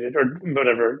inaugurated or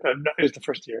whatever, it was the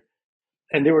first year.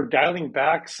 And they were dialing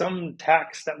back some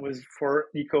tax that was for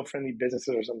eco-friendly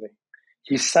businesses or something.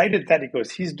 He cited that. He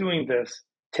goes, he's doing this.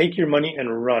 Take your money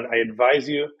and run. I advise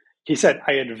you. He said,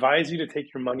 I advise you to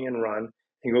take your money and run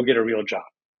and go get a real job.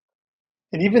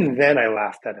 And even then I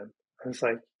laughed at him. I was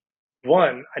like,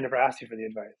 one, I never asked you for the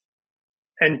advice.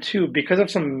 And two, because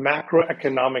of some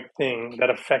macroeconomic thing that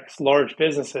affects large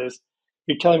businesses,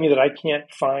 you're telling me that I can't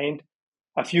find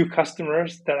a few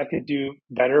customers that I could do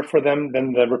better for them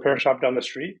than the repair shop down the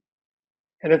street?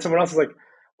 And then someone else is like,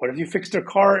 what if you fix their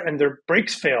car and their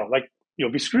brakes fail? Like,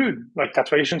 you'll be screwed. Like,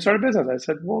 that's why you shouldn't start a business. I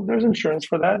said, well, there's insurance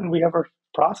for that, and we have our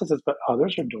processes, but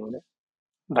others are doing it.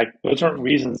 Like, those aren't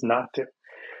reasons not to.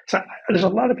 So there's a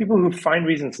lot of people who find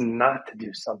reasons not to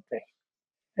do something.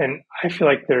 And I feel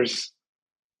like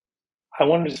I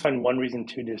want to just find one reason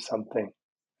to do something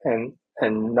and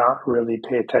not really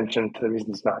pay attention to the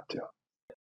reasons not to.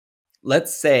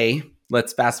 Let's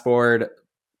fast forward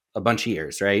a bunch of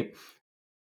years, right?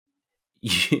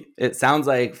 It sounds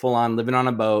like full on living on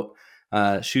a boat,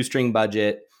 shoestring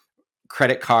budget,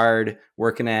 credit card,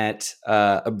 working at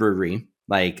a brewery,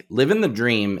 like living the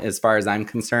dream as far as I'm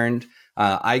concerned.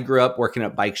 I grew up working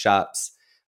at bike shops.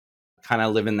 kind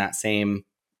of living that same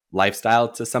lifestyle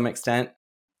to some extent.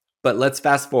 But let's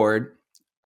fast forward.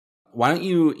 Why don't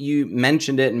you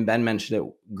mentioned it and Ben mentioned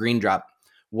it, Green Drop.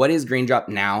 What is Green Drop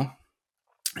now?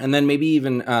 And then maybe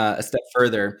even a step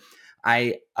further,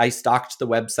 I stalked the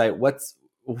website.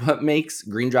 What makes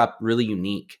Green Drop really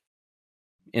unique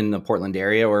in the Portland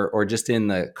area or just in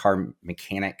the car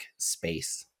mechanic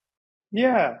space?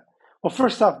 Yeah. Well,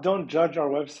 first off, don't judge our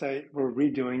website. We're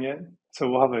redoing it. So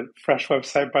we'll have a fresh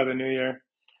website by the new year.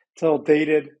 It's a little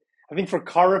dated. I think for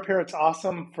car repair, it's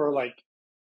awesome. For like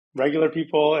regular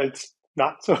people, it's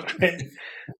not so great.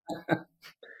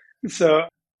 So,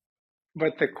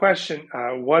 but the question,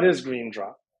 what is Green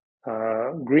Drop?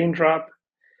 Green Drop,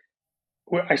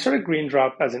 I started Green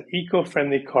Drop as an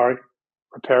eco-friendly car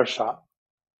repair shop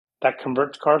that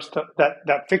converts cars to,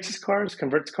 that fixes cars,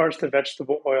 converts cars to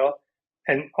vegetable oil,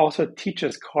 and also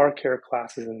teaches car care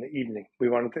classes in the evening. We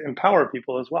wanted to empower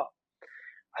people as well.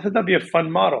 I thought that'd be a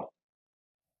fun model.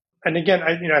 And again,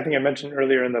 I think I mentioned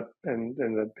earlier in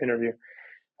the interview,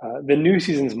 the new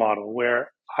seasons model,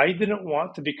 where I didn't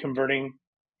want to be converting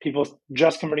people's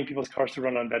cars to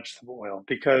run on vegetable oil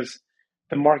because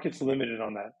the market's limited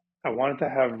on that. I wanted to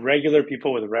have regular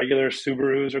people with regular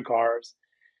Subarus or cars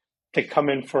to come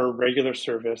in for regular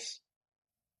service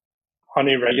on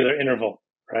a regular interval,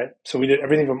 right? So we did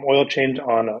everything from oil change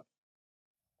on up.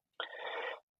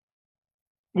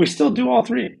 We still do all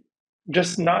three,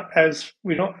 just not as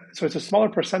we don't. So it's a smaller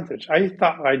percentage. I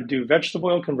thought I'd do vegetable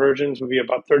oil conversions would be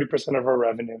about 30% of our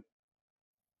revenue.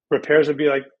 Repairs would be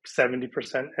like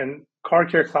 70%, and car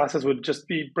care classes would just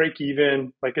be break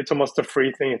even. Like it's almost a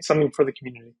free thing. It's something for the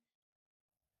community.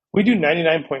 We do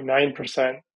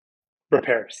 99.9%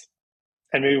 repairs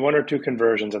and maybe one or two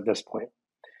conversions at this point.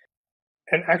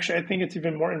 And actually, I think it's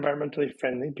even more environmentally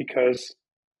friendly because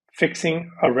fixing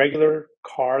a regular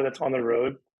car that's on the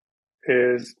road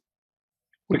is,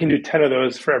 we can do 10 of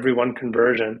those for every one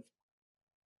conversion.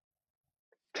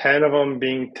 10 of them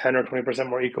being 10 or 20%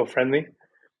 more eco-friendly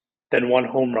than one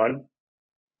home run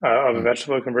of a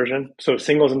vegetable conversion. So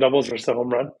singles and doubles versus a home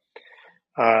run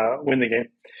win the game.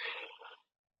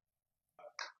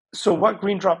 So what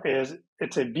Green Drop is,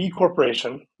 it's a B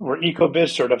corporation. We're EcoBiz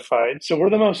certified. So we're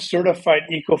the most certified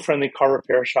eco-friendly car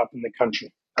repair shop in the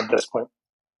country at this point.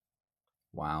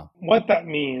 Wow. What that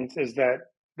means is that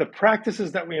the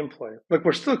practices that we employ, look,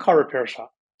 we're still a car repair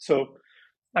shop. So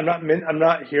I'm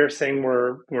not here saying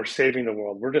we're saving the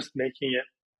world. We're just making it,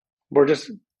 we're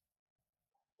just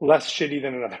less shitty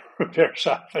than another repair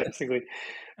shop, basically,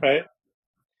 right?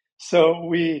 So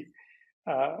we,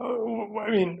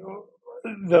 I mean,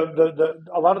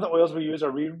 a lot of the oils we use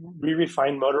are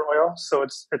re-refined motor oil, so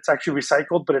it's actually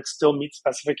recycled, but it still meets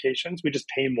specifications. We just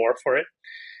pay more for it.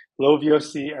 Low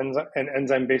VOC and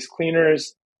enzyme-based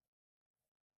cleaners.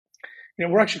 You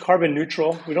know, we're actually carbon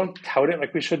neutral. We don't tout it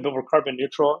like we should, but we're carbon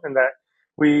neutral in that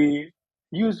we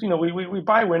use, we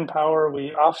buy wind power,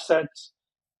 we offset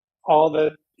all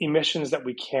the emissions that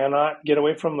we cannot get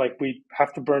away from. Like we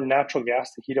have to burn natural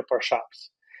gas to heat up our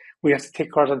shops. We have to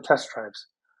take cars on test drives.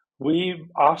 We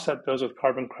offset those with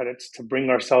carbon credits to bring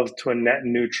ourselves to a net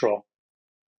neutral.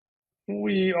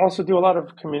 We also do a lot of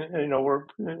we're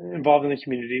involved in the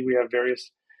community. We have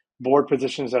various board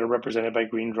positions that are represented by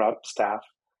Green Drop staff.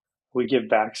 We give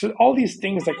back. So all these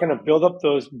things that kind of build up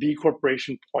those B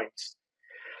corporation points.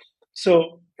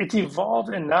 So it's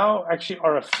evolved, and now actually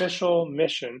our official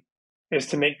mission is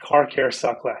to make car care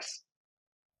suck less.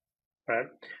 Right?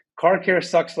 Car care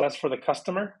sucks less for the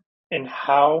customer and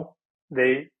how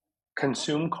they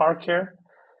consume car care.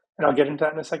 And I'll get into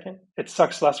that in a second. It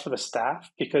sucks less for the staff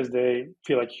because they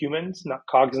feel like humans, not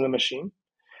cogs in the machine.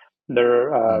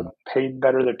 They're paid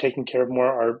better. They're taken care of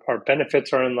more. Our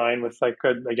benefits are in line with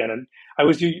again.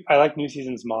 I like New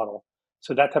Season's model.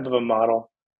 So that type of a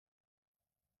model,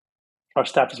 our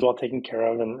staff is well taken care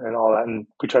of and all that, and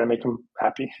we try to make them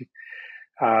happy.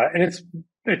 And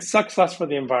it sucks less for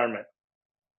the environment.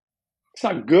 It's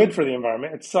not good for the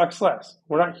environment. It sucks less.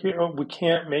 We're not here. We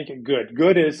can't make it good.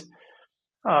 Good is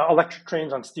electric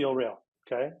trains on steel rail.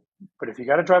 Okay, but if you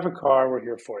got to drive a car, we're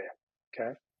here for you.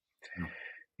 Okay.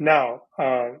 Now,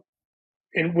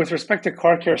 with respect to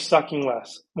car care sucking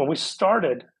less, when we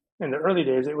started in the early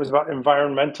days, it was about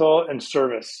environmental and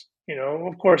service.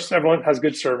 Of course, everyone has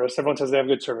good service. Everyone says they have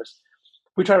good service.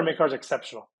 We try to make ours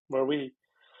exceptional, where we,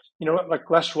 like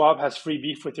Les Schwab has free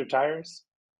beef with your tires.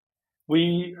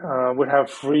 We would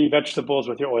have free vegetables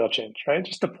with your oil change, right?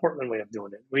 Just the Portland way of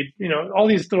doing it.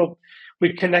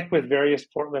 We'd connect with various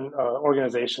Portland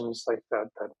organizations like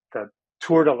the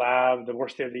Tour de Lab, the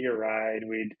Worst Day of the Year ride.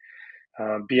 We'd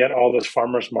be at all those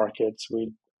farmers markets.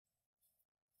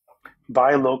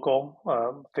 buy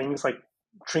local things like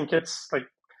trinkets. Like,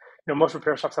 most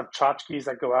repair shops have tchotchkes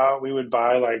that go out. We would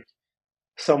buy, like,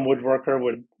 some woodworker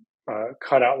would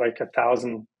cut out like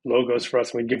 1,000 logos for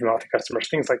us, and we'd give them out to customers,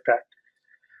 things like that.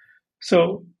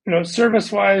 So,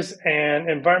 service wise and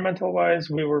environmental wise,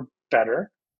 we were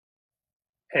better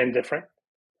and different.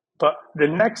 But the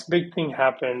next big thing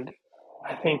happened,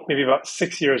 I think maybe about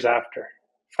 6 years after,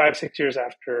 5, 6 years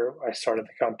after I started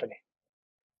the company,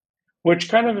 which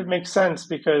kind of makes sense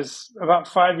because about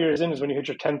 5 years in is when you hit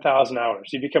your 10,000 hours.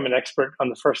 You become an expert on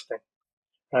the first thing,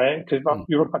 right? Because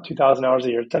you work about 2,000 hours a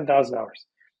year, 10,000 hours.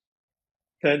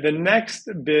 The next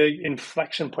big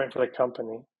inflection point for the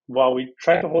company, while we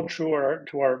try to hold true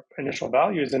to our initial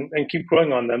values and keep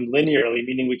growing on them linearly,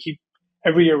 meaning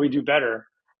every year we do better,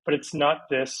 but it's not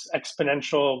this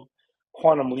exponential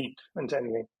quantum leap into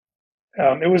anything.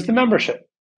 It was the membership.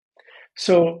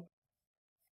 So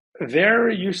there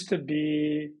used to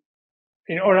be,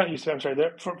 or not used to, I'm sorry,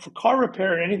 for car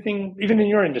repair and anything, even in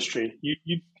your industry,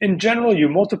 you in general, you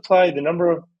multiply the number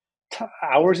of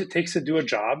hours it takes to do a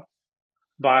job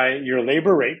by your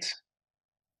labor rate,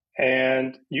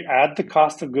 and you add the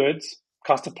cost of goods,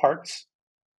 cost of parts,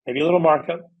 maybe a little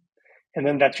markup, and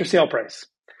then that's your sale price.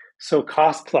 So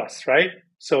cost plus, right?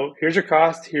 So here's your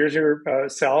cost, here's your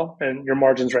sell, and your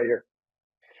margins right here.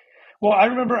 Well, I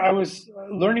remember I was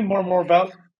learning more and more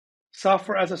about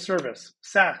software as a service,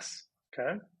 SaaS,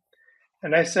 okay?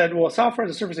 And I said, well, software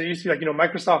as a service, it used to be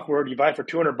like, Microsoft Word, you buy it for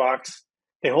 $200.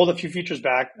 They hold a few features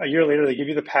back. A year later, they give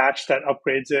you the patch that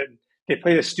upgrades it. They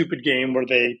play this stupid game where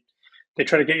they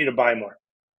try to get you to buy more.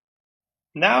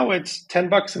 Now it's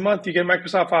 $10 a month. You get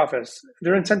Microsoft Office.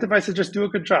 They're incentivized to just do a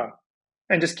good job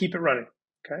and just keep it running,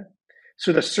 okay?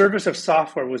 So the service of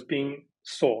software was being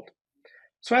sold.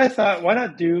 So I thought, why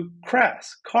not do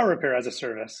CRAS, car repair as a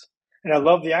service? And I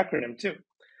love the acronym too.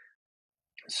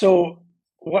 So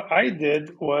what I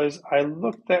did was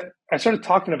I started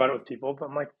talking about it with people, but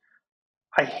I'm like,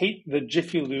 I hate the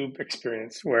Jiffy Lube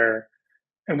experience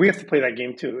and we have to play that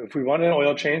game too. If we want an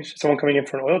oil change, someone coming in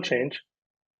for an oil change,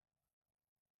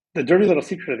 the dirty little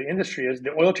secret of the industry is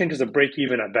the oil change is a break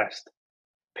even at best.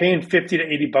 Paying $50 to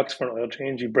 $80 for an oil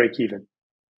change, you break even.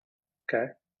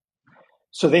 Okay.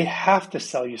 So they have to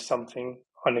sell you something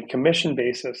on a commission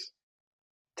basis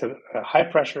to high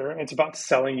pressure. It's about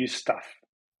selling you stuff.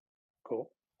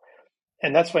 Cool.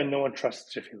 And that's why no one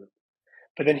trusts Jiffy Lube.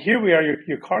 But then here we are,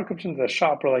 your car comes into the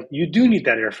shop, we're like, you do need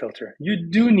that air filter. You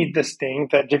do need this thing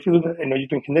that Jiffy Lube, you've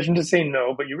been conditioned to say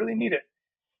no, but you really need it.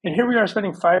 And here we are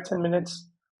spending 5-10 minutes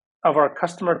of our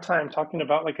customer time talking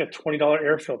about like a $20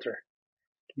 air filter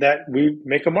that we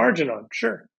make a margin on.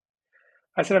 Sure.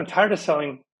 I said, I'm tired of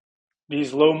selling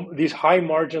these high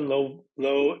margin,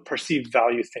 low perceived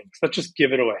value things. Let's just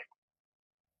give it away.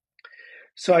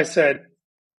 So I said,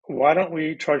 why don't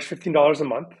we charge $15 a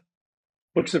month,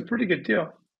 which is a pretty good deal,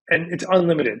 and it's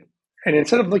unlimited. And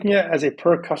instead of looking at it as a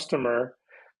per customer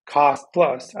cost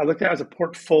plus, I looked at it as a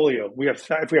portfolio.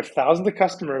 If we have thousands of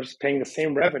customers paying the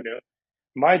same revenue,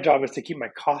 my job is to keep my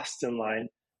costs in line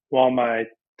while my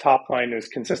top line is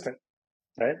consistent,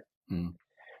 right? Mm.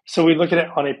 So we look at it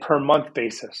on a per month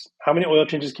basis. How many oil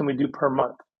changes can we do per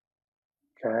month?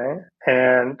 Okay.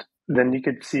 And then you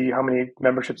could see how many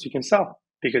memberships you can sell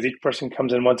because each person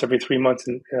comes in once every 3 months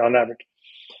on average.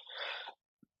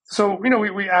 So,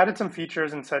 we added some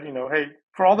features and said, hey,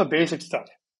 for all the basic stuff,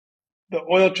 the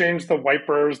oil change, the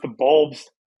wipers, the bulbs,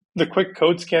 the quick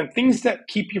code scan, things that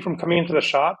keep you from coming into the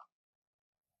shop.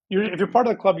 If you're part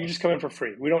of the club, you just come in for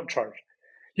free. We don't charge.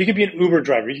 You could be an Uber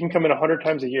driver. You can come in 100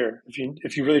 times a year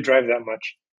if you really drive that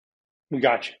much. We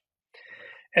got you.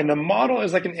 And the model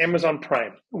is like an Amazon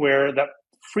Prime, where that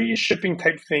free shipping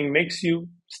type thing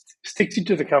sticks you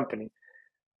to the company.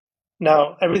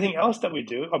 Now, everything else that we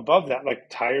do above that, like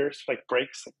tires, like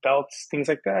brakes, like belts, things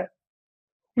like that,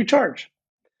 we charge.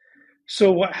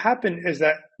 So what happened is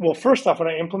that, well, first off, when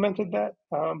I implemented that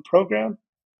program,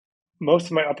 most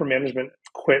of my upper management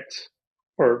quit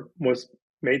or was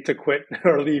made to quit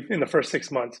or leave in the first 6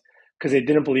 months because they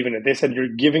didn't believe in it. They said, you're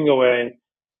giving away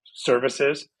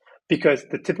services because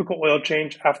the typical oil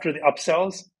change after the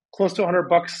upsells, close to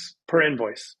 $100 per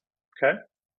invoice, okay?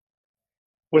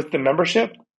 With the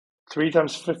membership, 3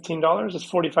 times $15 is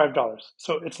 $45.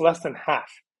 So it's less than half.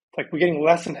 It's like we're getting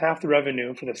less than half the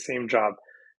revenue for the same job.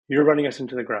 You're running us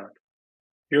into the ground.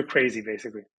 You're crazy,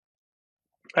 basically.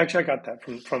 Actually, I got that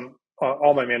from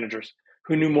all my managers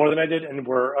who knew more than I did and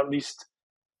were at least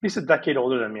a decade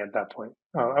older than me at that point.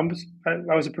 I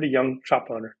was a pretty young shop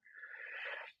owner.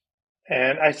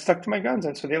 And I stuck to my guns.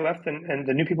 And so they left, and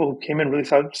the new people who came in really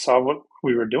saw what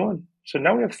we were doing. So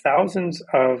now we have thousands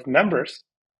of members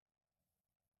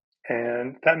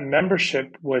And that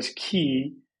membership was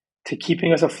key to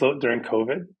keeping us afloat during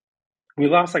COVID. We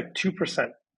lost like 2%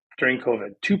 during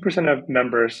COVID. 2% of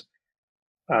members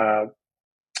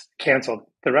canceled.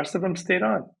 The rest of them stayed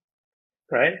on,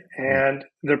 right? And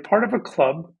they're part of a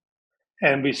club,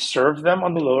 and we serve them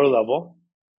on the lower level,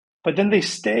 but then they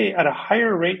stay at a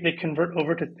higher rate. They convert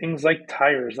over to things like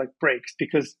tires, like brakes,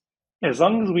 because as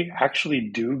long as we actually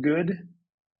do good,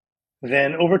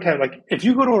 then over time, like if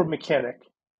you go to a mechanic,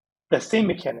 the same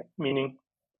mechanic, meaning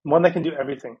one that can do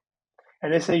everything,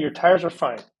 and they say your tires are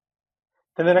fine.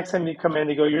 Then the next time you come in,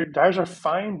 they go, your tires are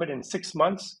fine, but in 6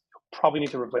 months, you'll probably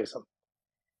need to replace them.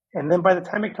 And then by the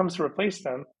time it comes to replace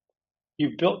them,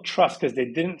 you built trust because they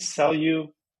didn't sell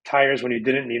you tires when you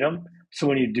didn't need them. So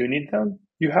when you do need them,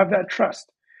 you have that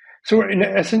trust. So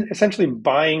we're essentially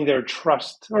buying their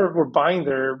trust, or we're buying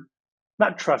their,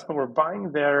 not trust, but we're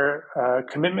buying their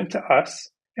commitment to us.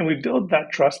 And we build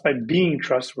that trust by being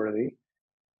trustworthy.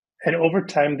 And over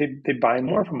time, they buy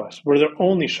more from us. We're their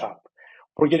only shop.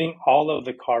 We're getting all of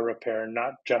the car repair,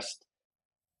 not just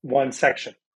one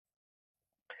section.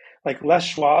 Like Les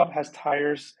Schwab has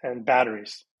tires and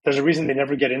batteries. There's a reason they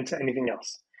never get into anything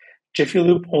else. Jiffy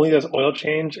Lube only does oil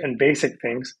change and basic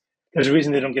things. There's a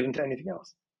reason they don't get into anything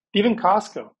else. Even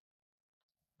Costco,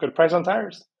 good price on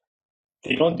tires.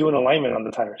 They don't do an alignment on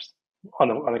the tires on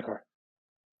the car,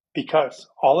 because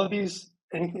all of these,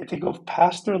 if they go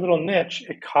past their little niche,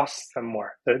 it costs them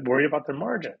more. They're worried about their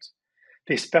margins.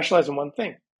 They specialize in one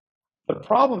thing. The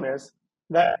problem is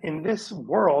that in this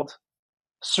world,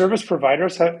 service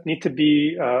providers need to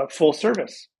be full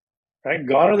service, right?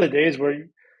 Gone are the days where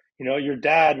your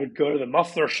dad would go to the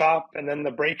muffler shop, and then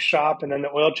the brake shop, and then the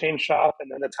oil change shop,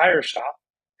 and then the tire shop.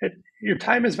 Your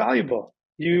time is valuable.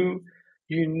 You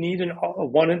need a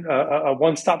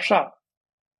one-stop shop.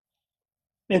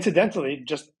 Incidentally,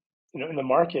 just in the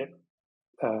market,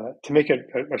 to make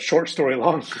a short story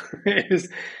long, is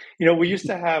we used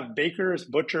to have bakers,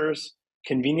 butchers,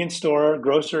 convenience store,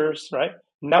 grocers, right?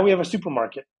 Now we have a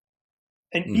supermarket.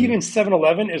 And even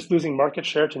 7-Eleven is losing market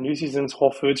share to New Season's,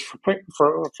 Whole Foods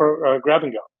for grab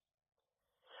and go.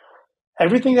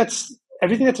 Everything that's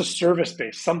a service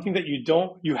based, something that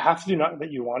you have to do, not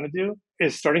that you want to do,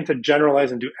 is starting to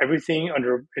generalize and do everything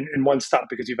in one stop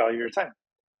because you value your time.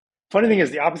 Funny thing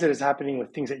is, the opposite is happening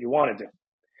with things that you want to do.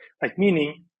 Like,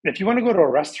 meaning, if you want to go to a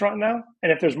restaurant now,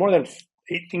 and if there's more than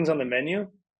 8 things on the menu,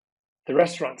 the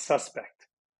restaurant's suspect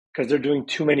because they're doing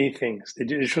too many things.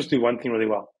 They're supposed to do one thing really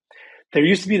well. There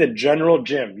used to be the general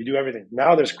gym. You do everything.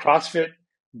 Now there's CrossFit,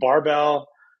 barbell,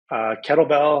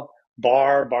 kettlebell,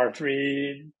 bar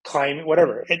 3, climbing,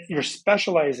 whatever. You're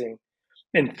specializing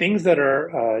in things that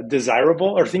are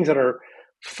desirable, or things that are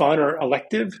fun or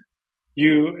elective.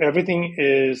 Everything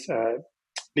is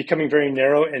becoming very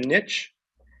narrow and niche.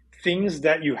 Things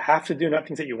that you have to do, not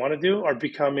things that you want to do, are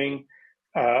becoming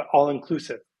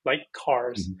all-inclusive, like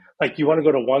cars. Mm-hmm. Like, you want to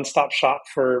go to one-stop shop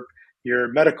for your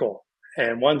medical,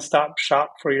 and one-stop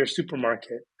shop for your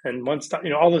supermarket, and one-stop,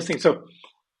 all those things. So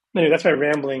anyway, that's my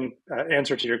rambling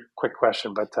answer to your quick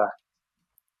question, but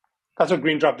that's what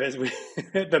Green Drop is.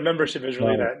 The membership is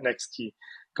really that next key,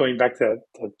 going back to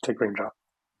Green Drop.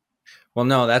 Well,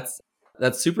 no, that's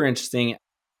super interesting.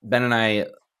 Ben and I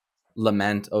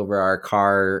lament over our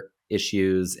car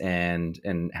issues and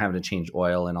having to change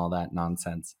oil and all that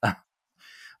nonsense.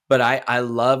 But I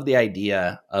love the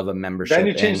idea of a membership. Ben,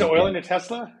 you changed the oil in your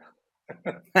Tesla?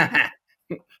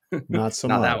 Not so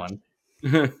Not much.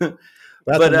 That one.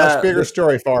 That's a much bigger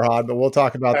story, Farhad, but we'll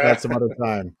talk about that some other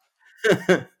time.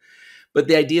 But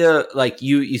the idea, like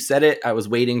you said it, I was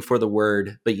waiting for the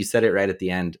word, but you said it right at the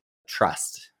end,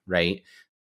 trust, right?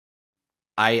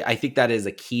 I think that is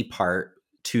a key part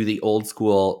to the old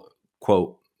school,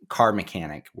 quote, car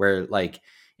mechanic, where, like,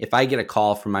 if I get a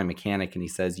call from my mechanic and he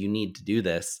says, you need to do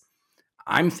this,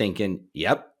 I'm thinking,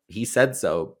 yep, he said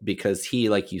so, because he,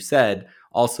 like you said,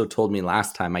 also told me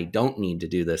last time I don't need to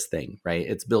do this thing, right?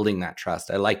 It's building that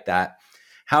trust. I like that.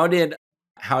 How did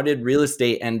real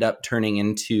estate end up turning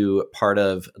into part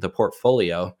of the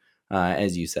portfolio,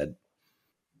 as you said?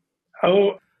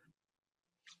 Oh,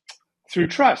 through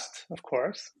trust, of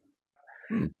course.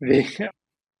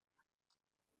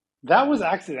 That was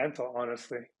accidental,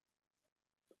 honestly.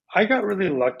 I got really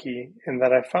lucky in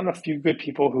that I found a few good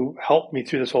people who helped me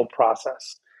through this whole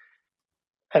process.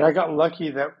 And I got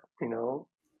lucky that,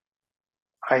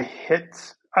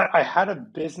 I had a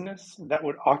business that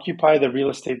would occupy the real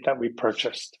estate that we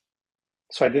purchased.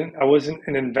 So I wasn't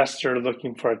an investor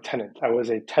looking for a tenant. I was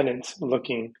a tenant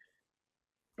looking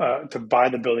to buy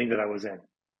the building that I was in.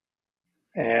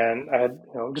 And I had,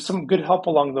 just some good help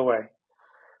along the way.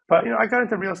 But, I got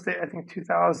into real estate, I think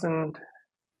 2000,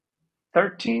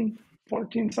 13,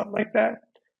 14, something like that,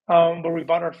 where we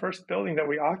bought our first building that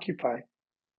we occupy.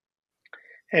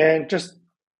 And just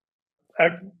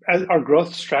as our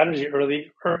growth strategy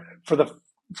for the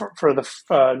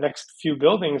next few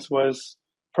buildings was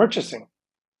purchasing.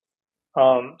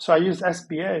 So I used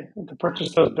SBA to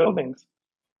purchase those buildings.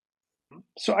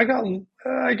 So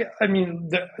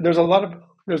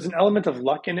there's an element of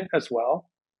luck in it as well.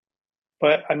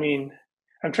 But I mean,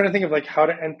 I'm trying to think of like how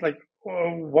to end, like,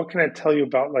 what can I tell you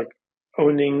about like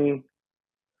owning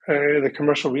the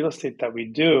commercial real estate that we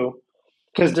do?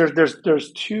 Because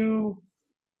there's two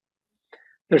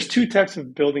types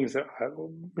of buildings that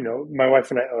my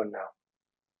wife and I own now.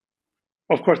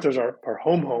 Of course, there's our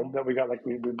home that we got, like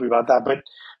we bought that, but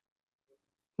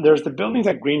there's the buildings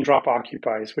that Green Drop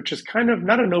occupies, which is kind of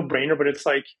not a no-brainer, but it's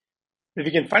like if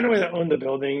you can find a way to own the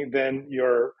building, then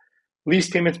your lease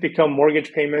payments become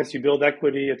mortgage payments. You build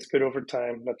equity. It's good over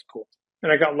time. That's cool.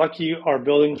 And I got lucky. Our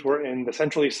buildings were in the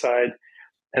Central East Side,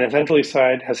 and the Central East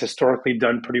Side has historically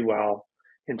done pretty well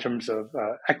in terms of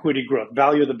equity growth.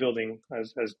 Value of the building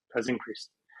has increased,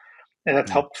 and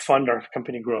that's helped fund our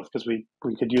company growth because we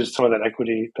could use some of that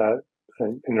equity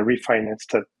in a refinance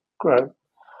to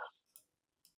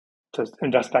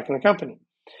invest back in the company.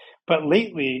 But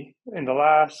lately, in the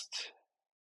last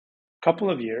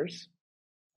couple of years,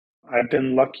 I've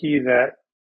been lucky that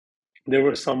there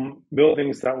were some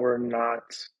buildings that were not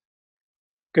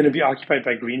going to be occupied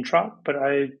by Green Drop, but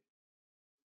I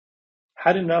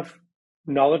had enough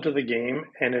knowledge of the game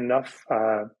and enough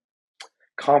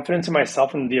confidence in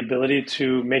myself and the ability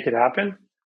to make it happen.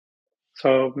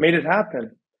 So made it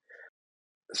happen.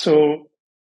 So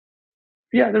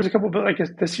yeah, there's a couple of, I guess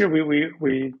this year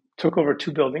we took over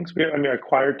two buildings.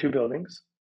 Acquired two buildings.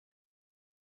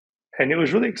 And it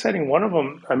was really exciting. One of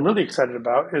them I'm really excited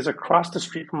about is across the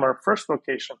street from our first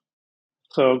location.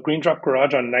 So Green Drop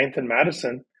Garage on 9th and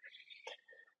Madison.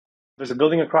 There's a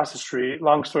building across the street.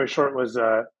 Long story short was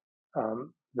the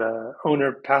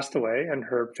owner passed away and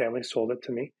her family sold it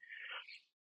to me.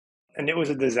 And it was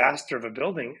a disaster of a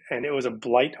building, and it was a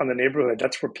blight on the neighborhood.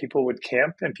 That's where people would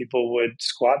camp and people would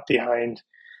squat behind.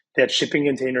 They had shipping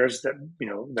containers that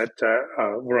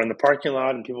were in the parking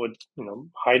lot, and people would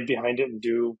hide behind it and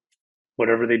do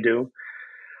whatever they do.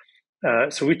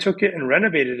 So we took it and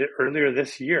renovated it earlier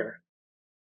this year,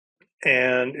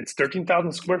 and it's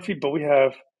 13,000 square feet. But we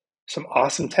have some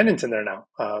awesome tenants in there now.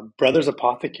 Brothers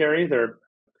Apothecary, they're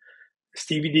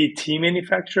Stevie D tea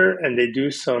manufacturer, and they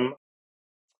do some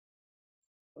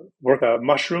work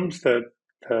mushrooms,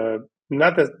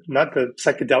 not the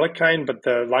psychedelic kind, but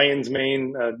the lion's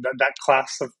mane, that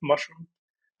class of mushroom,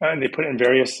 and they put it in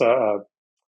various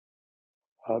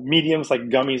mediums like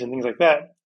gummies and things like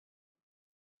that.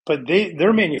 But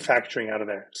they're manufacturing out of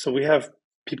there, so we have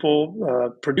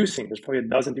people producing. There's probably a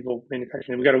dozen people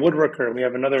manufacturing. We got a woodworker, and we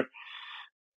have another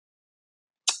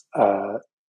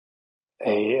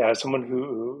someone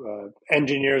who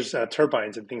engineers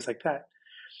turbines and things like that.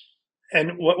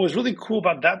 And what was really cool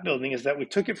about that building is that we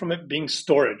took it from it being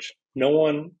storage, no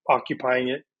one occupying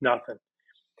it, nothing.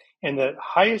 And the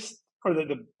highest or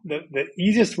the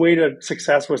easiest way to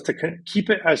success was to keep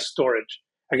it as storage.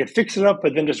 I could fix it up,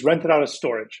 but then just rent it out as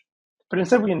storage. But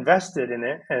instead, we invested in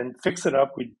it and fixed it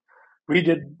up. We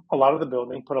redid a lot of the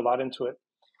building, put a lot into it.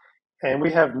 And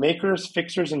we have makers,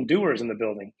 fixers, and doers in the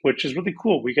building, which is really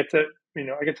cool. We get to,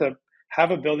 I get to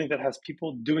have a building that has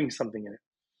people doing something in it.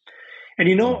 And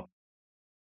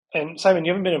and Simon,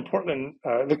 you haven't been in Portland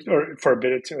or for a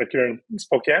bit, like you're in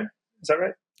Spokane, is that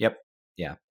right? Yep.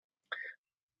 Yeah.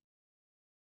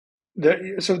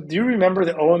 So do you remember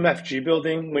the OMFG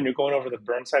building when you're going over the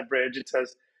Burnside Bridge? It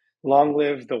says, "Long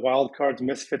live the wild cards,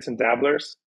 misfits, and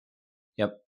dabblers."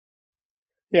 Yep.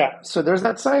 Yeah. So there's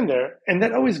that sign there, and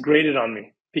that always grated on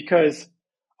me because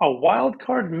a wild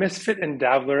card, misfit, and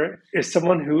dabbler is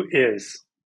someone who is.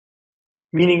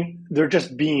 Meaning they're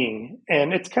just being,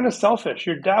 and it's kind of selfish.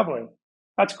 You're dabbling.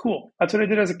 That's cool. That's what I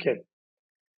did as a kid.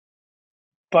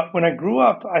 But when I grew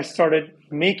up, I started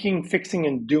making, fixing,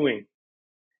 and doing.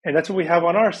 And that's what we have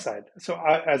on our side. So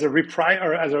as a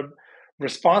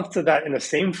response to that, in the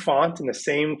same font, in the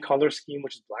same color scheme,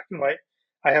 which is black and white,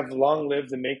 I have long live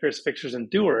the makers, fixers, and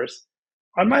doers.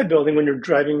 On my building, when you're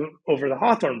driving over the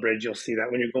Hawthorne Bridge, you'll see that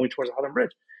when you're going towards the Hawthorne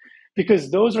Bridge.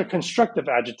 Because those are constructive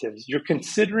adjectives. You're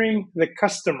considering the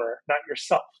customer, not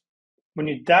yourself. When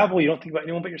you dabble, you don't think about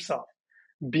anyone but yourself.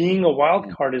 Being a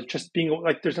wild card is just being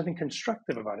like, there's nothing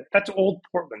constructive about it. That's old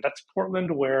Portland. That's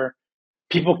Portland where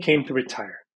people came to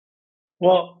retire.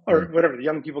 Well, or whatever, the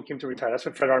young people came to retire. That's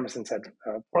what Fred Armisen said.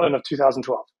 Portland of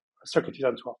 2012, circa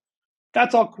 2012.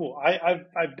 That's all cool.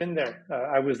 I've been there.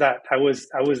 I was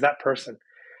that person.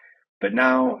 But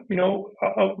now,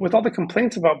 with all the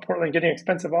complaints about Portland getting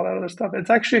expensive, all that other stuff,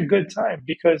 it's actually a good time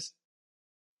because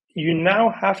you now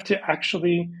have to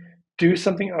actually do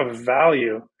something of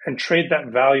value and trade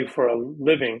that value for a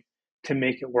living to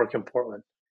make it work in Portland.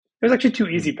 It was actually too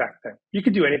easy back then. You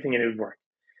could do anything and it would work.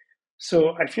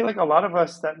 So I feel like a lot of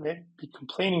us that may be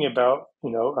complaining about,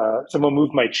 someone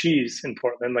moved my cheese in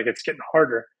Portland, like it's getting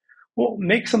harder. Well,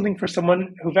 make something for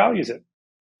someone who values it,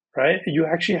 right? You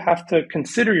actually have to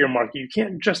consider your market. You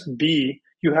can't just be,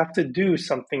 you have to do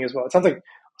something as well. It sounds like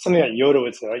something that Yoda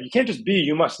would say, right? You can't just be,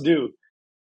 you must do.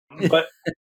 But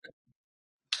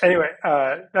anyway,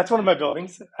 that's one of my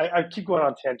buildings. I keep going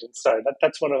on tangents. Sorry,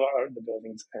 that's one of the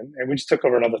buildings. And we just took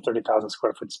over another 30,000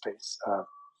 square foot space.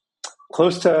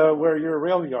 Close to where your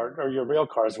rail yard or your rail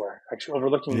cars were, actually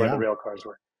overlooking where the rail cars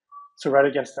were. So right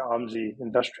against the OMSI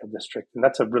industrial district. And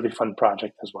that's a really fun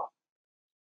project as well.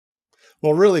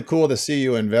 Well, really cool to see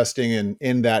you investing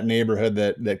in that neighborhood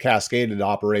that Cascade had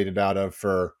operated out of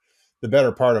for the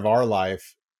better part of our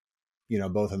life,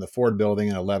 both in the Ford building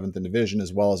and 11th and Division,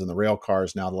 as well as in the rail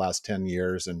cars now the last 10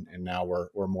 years. And now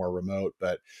we're more remote,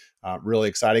 but really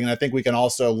exciting. And I think we can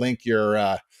also link your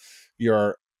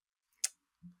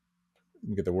let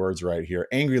me get the words right here,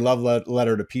 angry love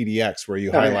letter to PDX, where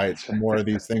you highlight more of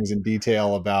these things in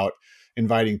detail about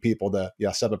inviting people to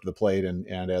step up to the plate.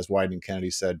 And as Wyden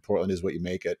Kennedy said, Portland is what you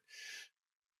make it.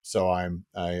 So I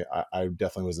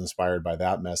definitely was inspired by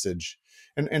that message.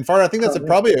 And Farhad, I think that's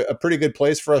probably a pretty good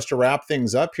place for us to wrap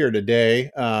things up here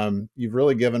today. You've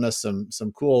really given us some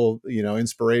cool,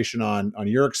 inspiration on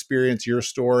your experience, your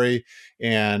story.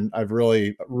 And I've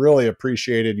really, really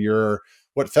appreciated your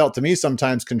what felt to me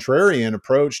sometimes contrarian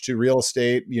approach to real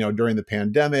estate, during the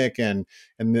pandemic and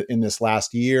in this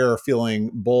last year, feeling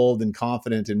bold and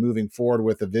confident and moving forward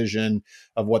with a vision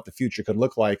of what the future could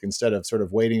look like instead of sort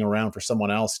of waiting around for someone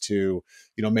else to,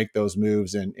 make those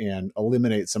moves and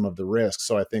eliminate some of the risks.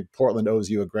 So I think Portland owes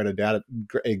you a debt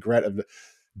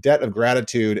of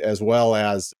gratitude as well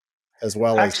as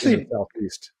Actually, in the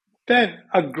Southeast. Ben,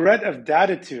 a grit of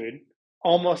datitude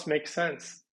almost makes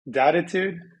sense.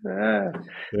 Datitude.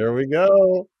 There we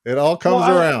go. It all comes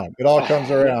around.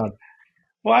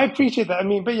 Well, I appreciate that. I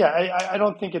mean, but yeah, I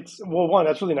don't think it's, well, one,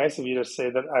 that's really nice of you to say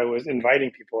that I was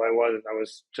inviting people. I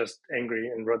was just angry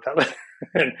and wrote that letter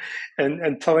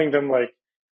and telling them like,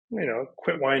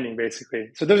 quit whining basically.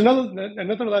 So there's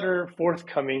another letter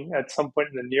forthcoming at some point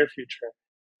in the near future.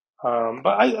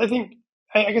 But I think,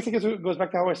 I guess it goes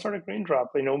back to how I started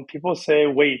Raindrop. People say,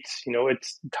 wait,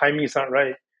 it's timing is not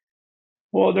right.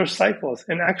 Well, there's cycles.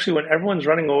 And actually, when everyone's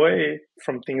running away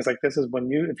from things like this is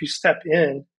if you step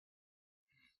in,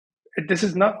 this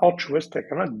is not altruistic.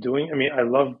 I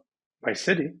love my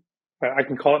city. I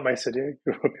can call it my city. I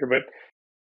grew up here, but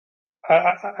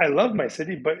I love my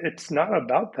city, but it's not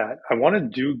about that. I want to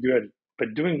do good,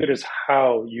 but doing good is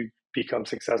how you become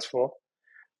successful,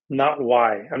 not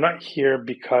why. I'm not here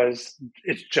because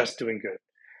it's just doing good.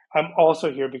 I'm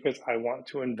also here because I want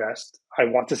to invest. I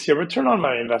want to see a return on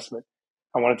my investment.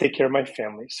 I want to take care of my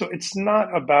family. So it's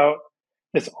not about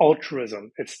this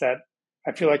altruism. It's that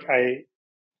I feel like I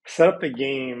set up the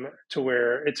game to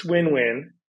where it's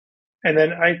win-win. And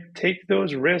then I take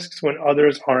those risks when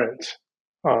others aren't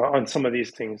on some of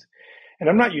these things. And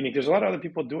I'm not unique. There's a lot of other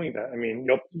people doing that. I mean,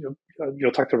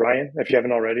 you'll talk to Ryan if you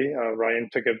haven't already. Ryan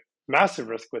took a massive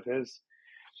risk with his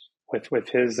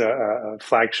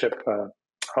flagship out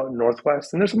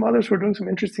Northwest. And there's some others who are doing some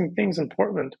interesting things in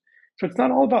Portland. So it's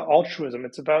not all about altruism.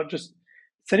 It's about just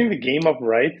setting the game up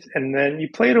right. And then you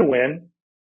play to win.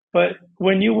 But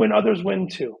when you win, others win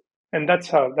too. And that's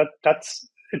how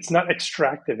it's not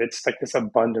extractive. It's like this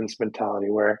abundance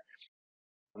mentality where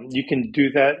you can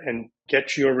do that and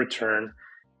get your return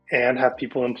and have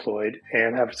people employed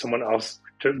and have someone else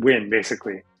to win,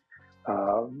 basically,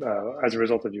 as a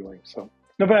result of you winning. So,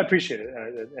 no, but I appreciate it.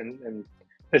 And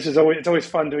it's always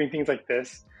fun doing things like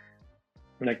this,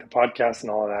 and like the podcast and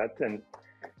all of that.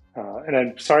 And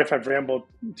I'm sorry if I've rambled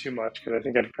too much because I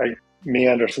think I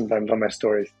meander sometimes on my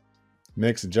stories.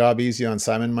 Makes the job easy on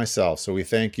Simon and myself. So we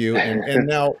thank you. And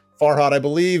now, Farhad, I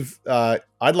believe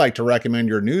I'd like to recommend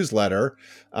your newsletter,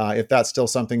 if that's still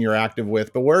something you're active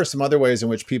with. But where are some other ways in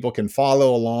which people can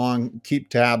follow along, keep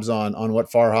tabs on what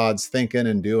Farhad's thinking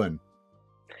and doing?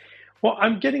 Well,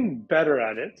 I'm getting better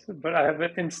at it, but I have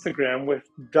an Instagram with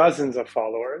dozens of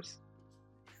followers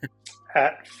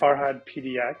at Farhad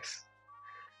PDX.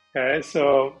 Okay,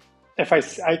 so if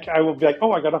I will be like,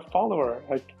 oh, I got a follower,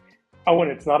 like, oh,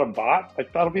 and it's not a bot,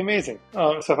 like that'll be amazing.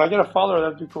 So if I get a follower,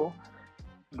 that'd be cool.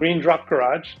 Green Drop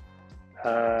Garage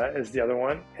is the other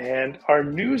one. And our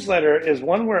newsletter is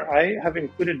one where I have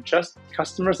included just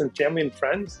customers and family and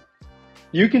friends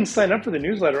You can sign up for the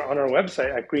newsletter on our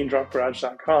website at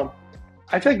greendropgarage.com.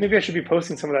 I feel like maybe I should be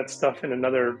posting some of that stuff in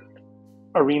another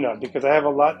arena, because I have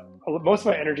most of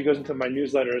my energy goes into my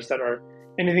newsletters that are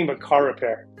anything but car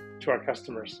repair to our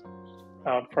customers.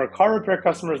 For our car repair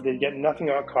customers, they get nothing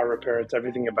about car repair. It's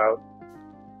everything about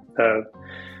the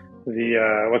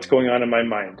what's going on in my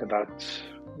mind about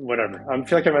whatever. I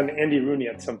feel like I'm an Andy Rooney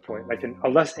at some point, like a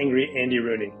less angry Andy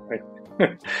Rooney.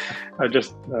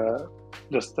 Just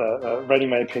writing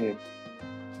my opinion.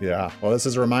 Yeah, well, this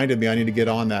has reminded me I need to get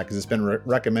on that, because it's been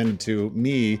recommended to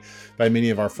me by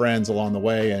many of our friends along the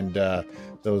way, and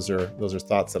those are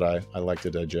thoughts that I like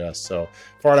to digest. So,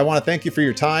 Farhad, I want to thank you for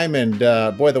your time, and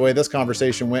boy, the way this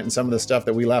conversation went and some of the stuff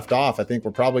that we left off, I think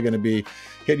we're probably going to be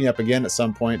hitting you up again at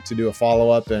some point to do a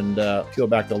follow-up and peel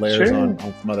back the layers on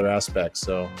some other aspects.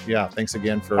 So, yeah, thanks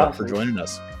again for joining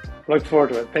us. Look forward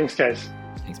to it. Thanks, guys.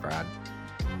 Thanks, Farhad.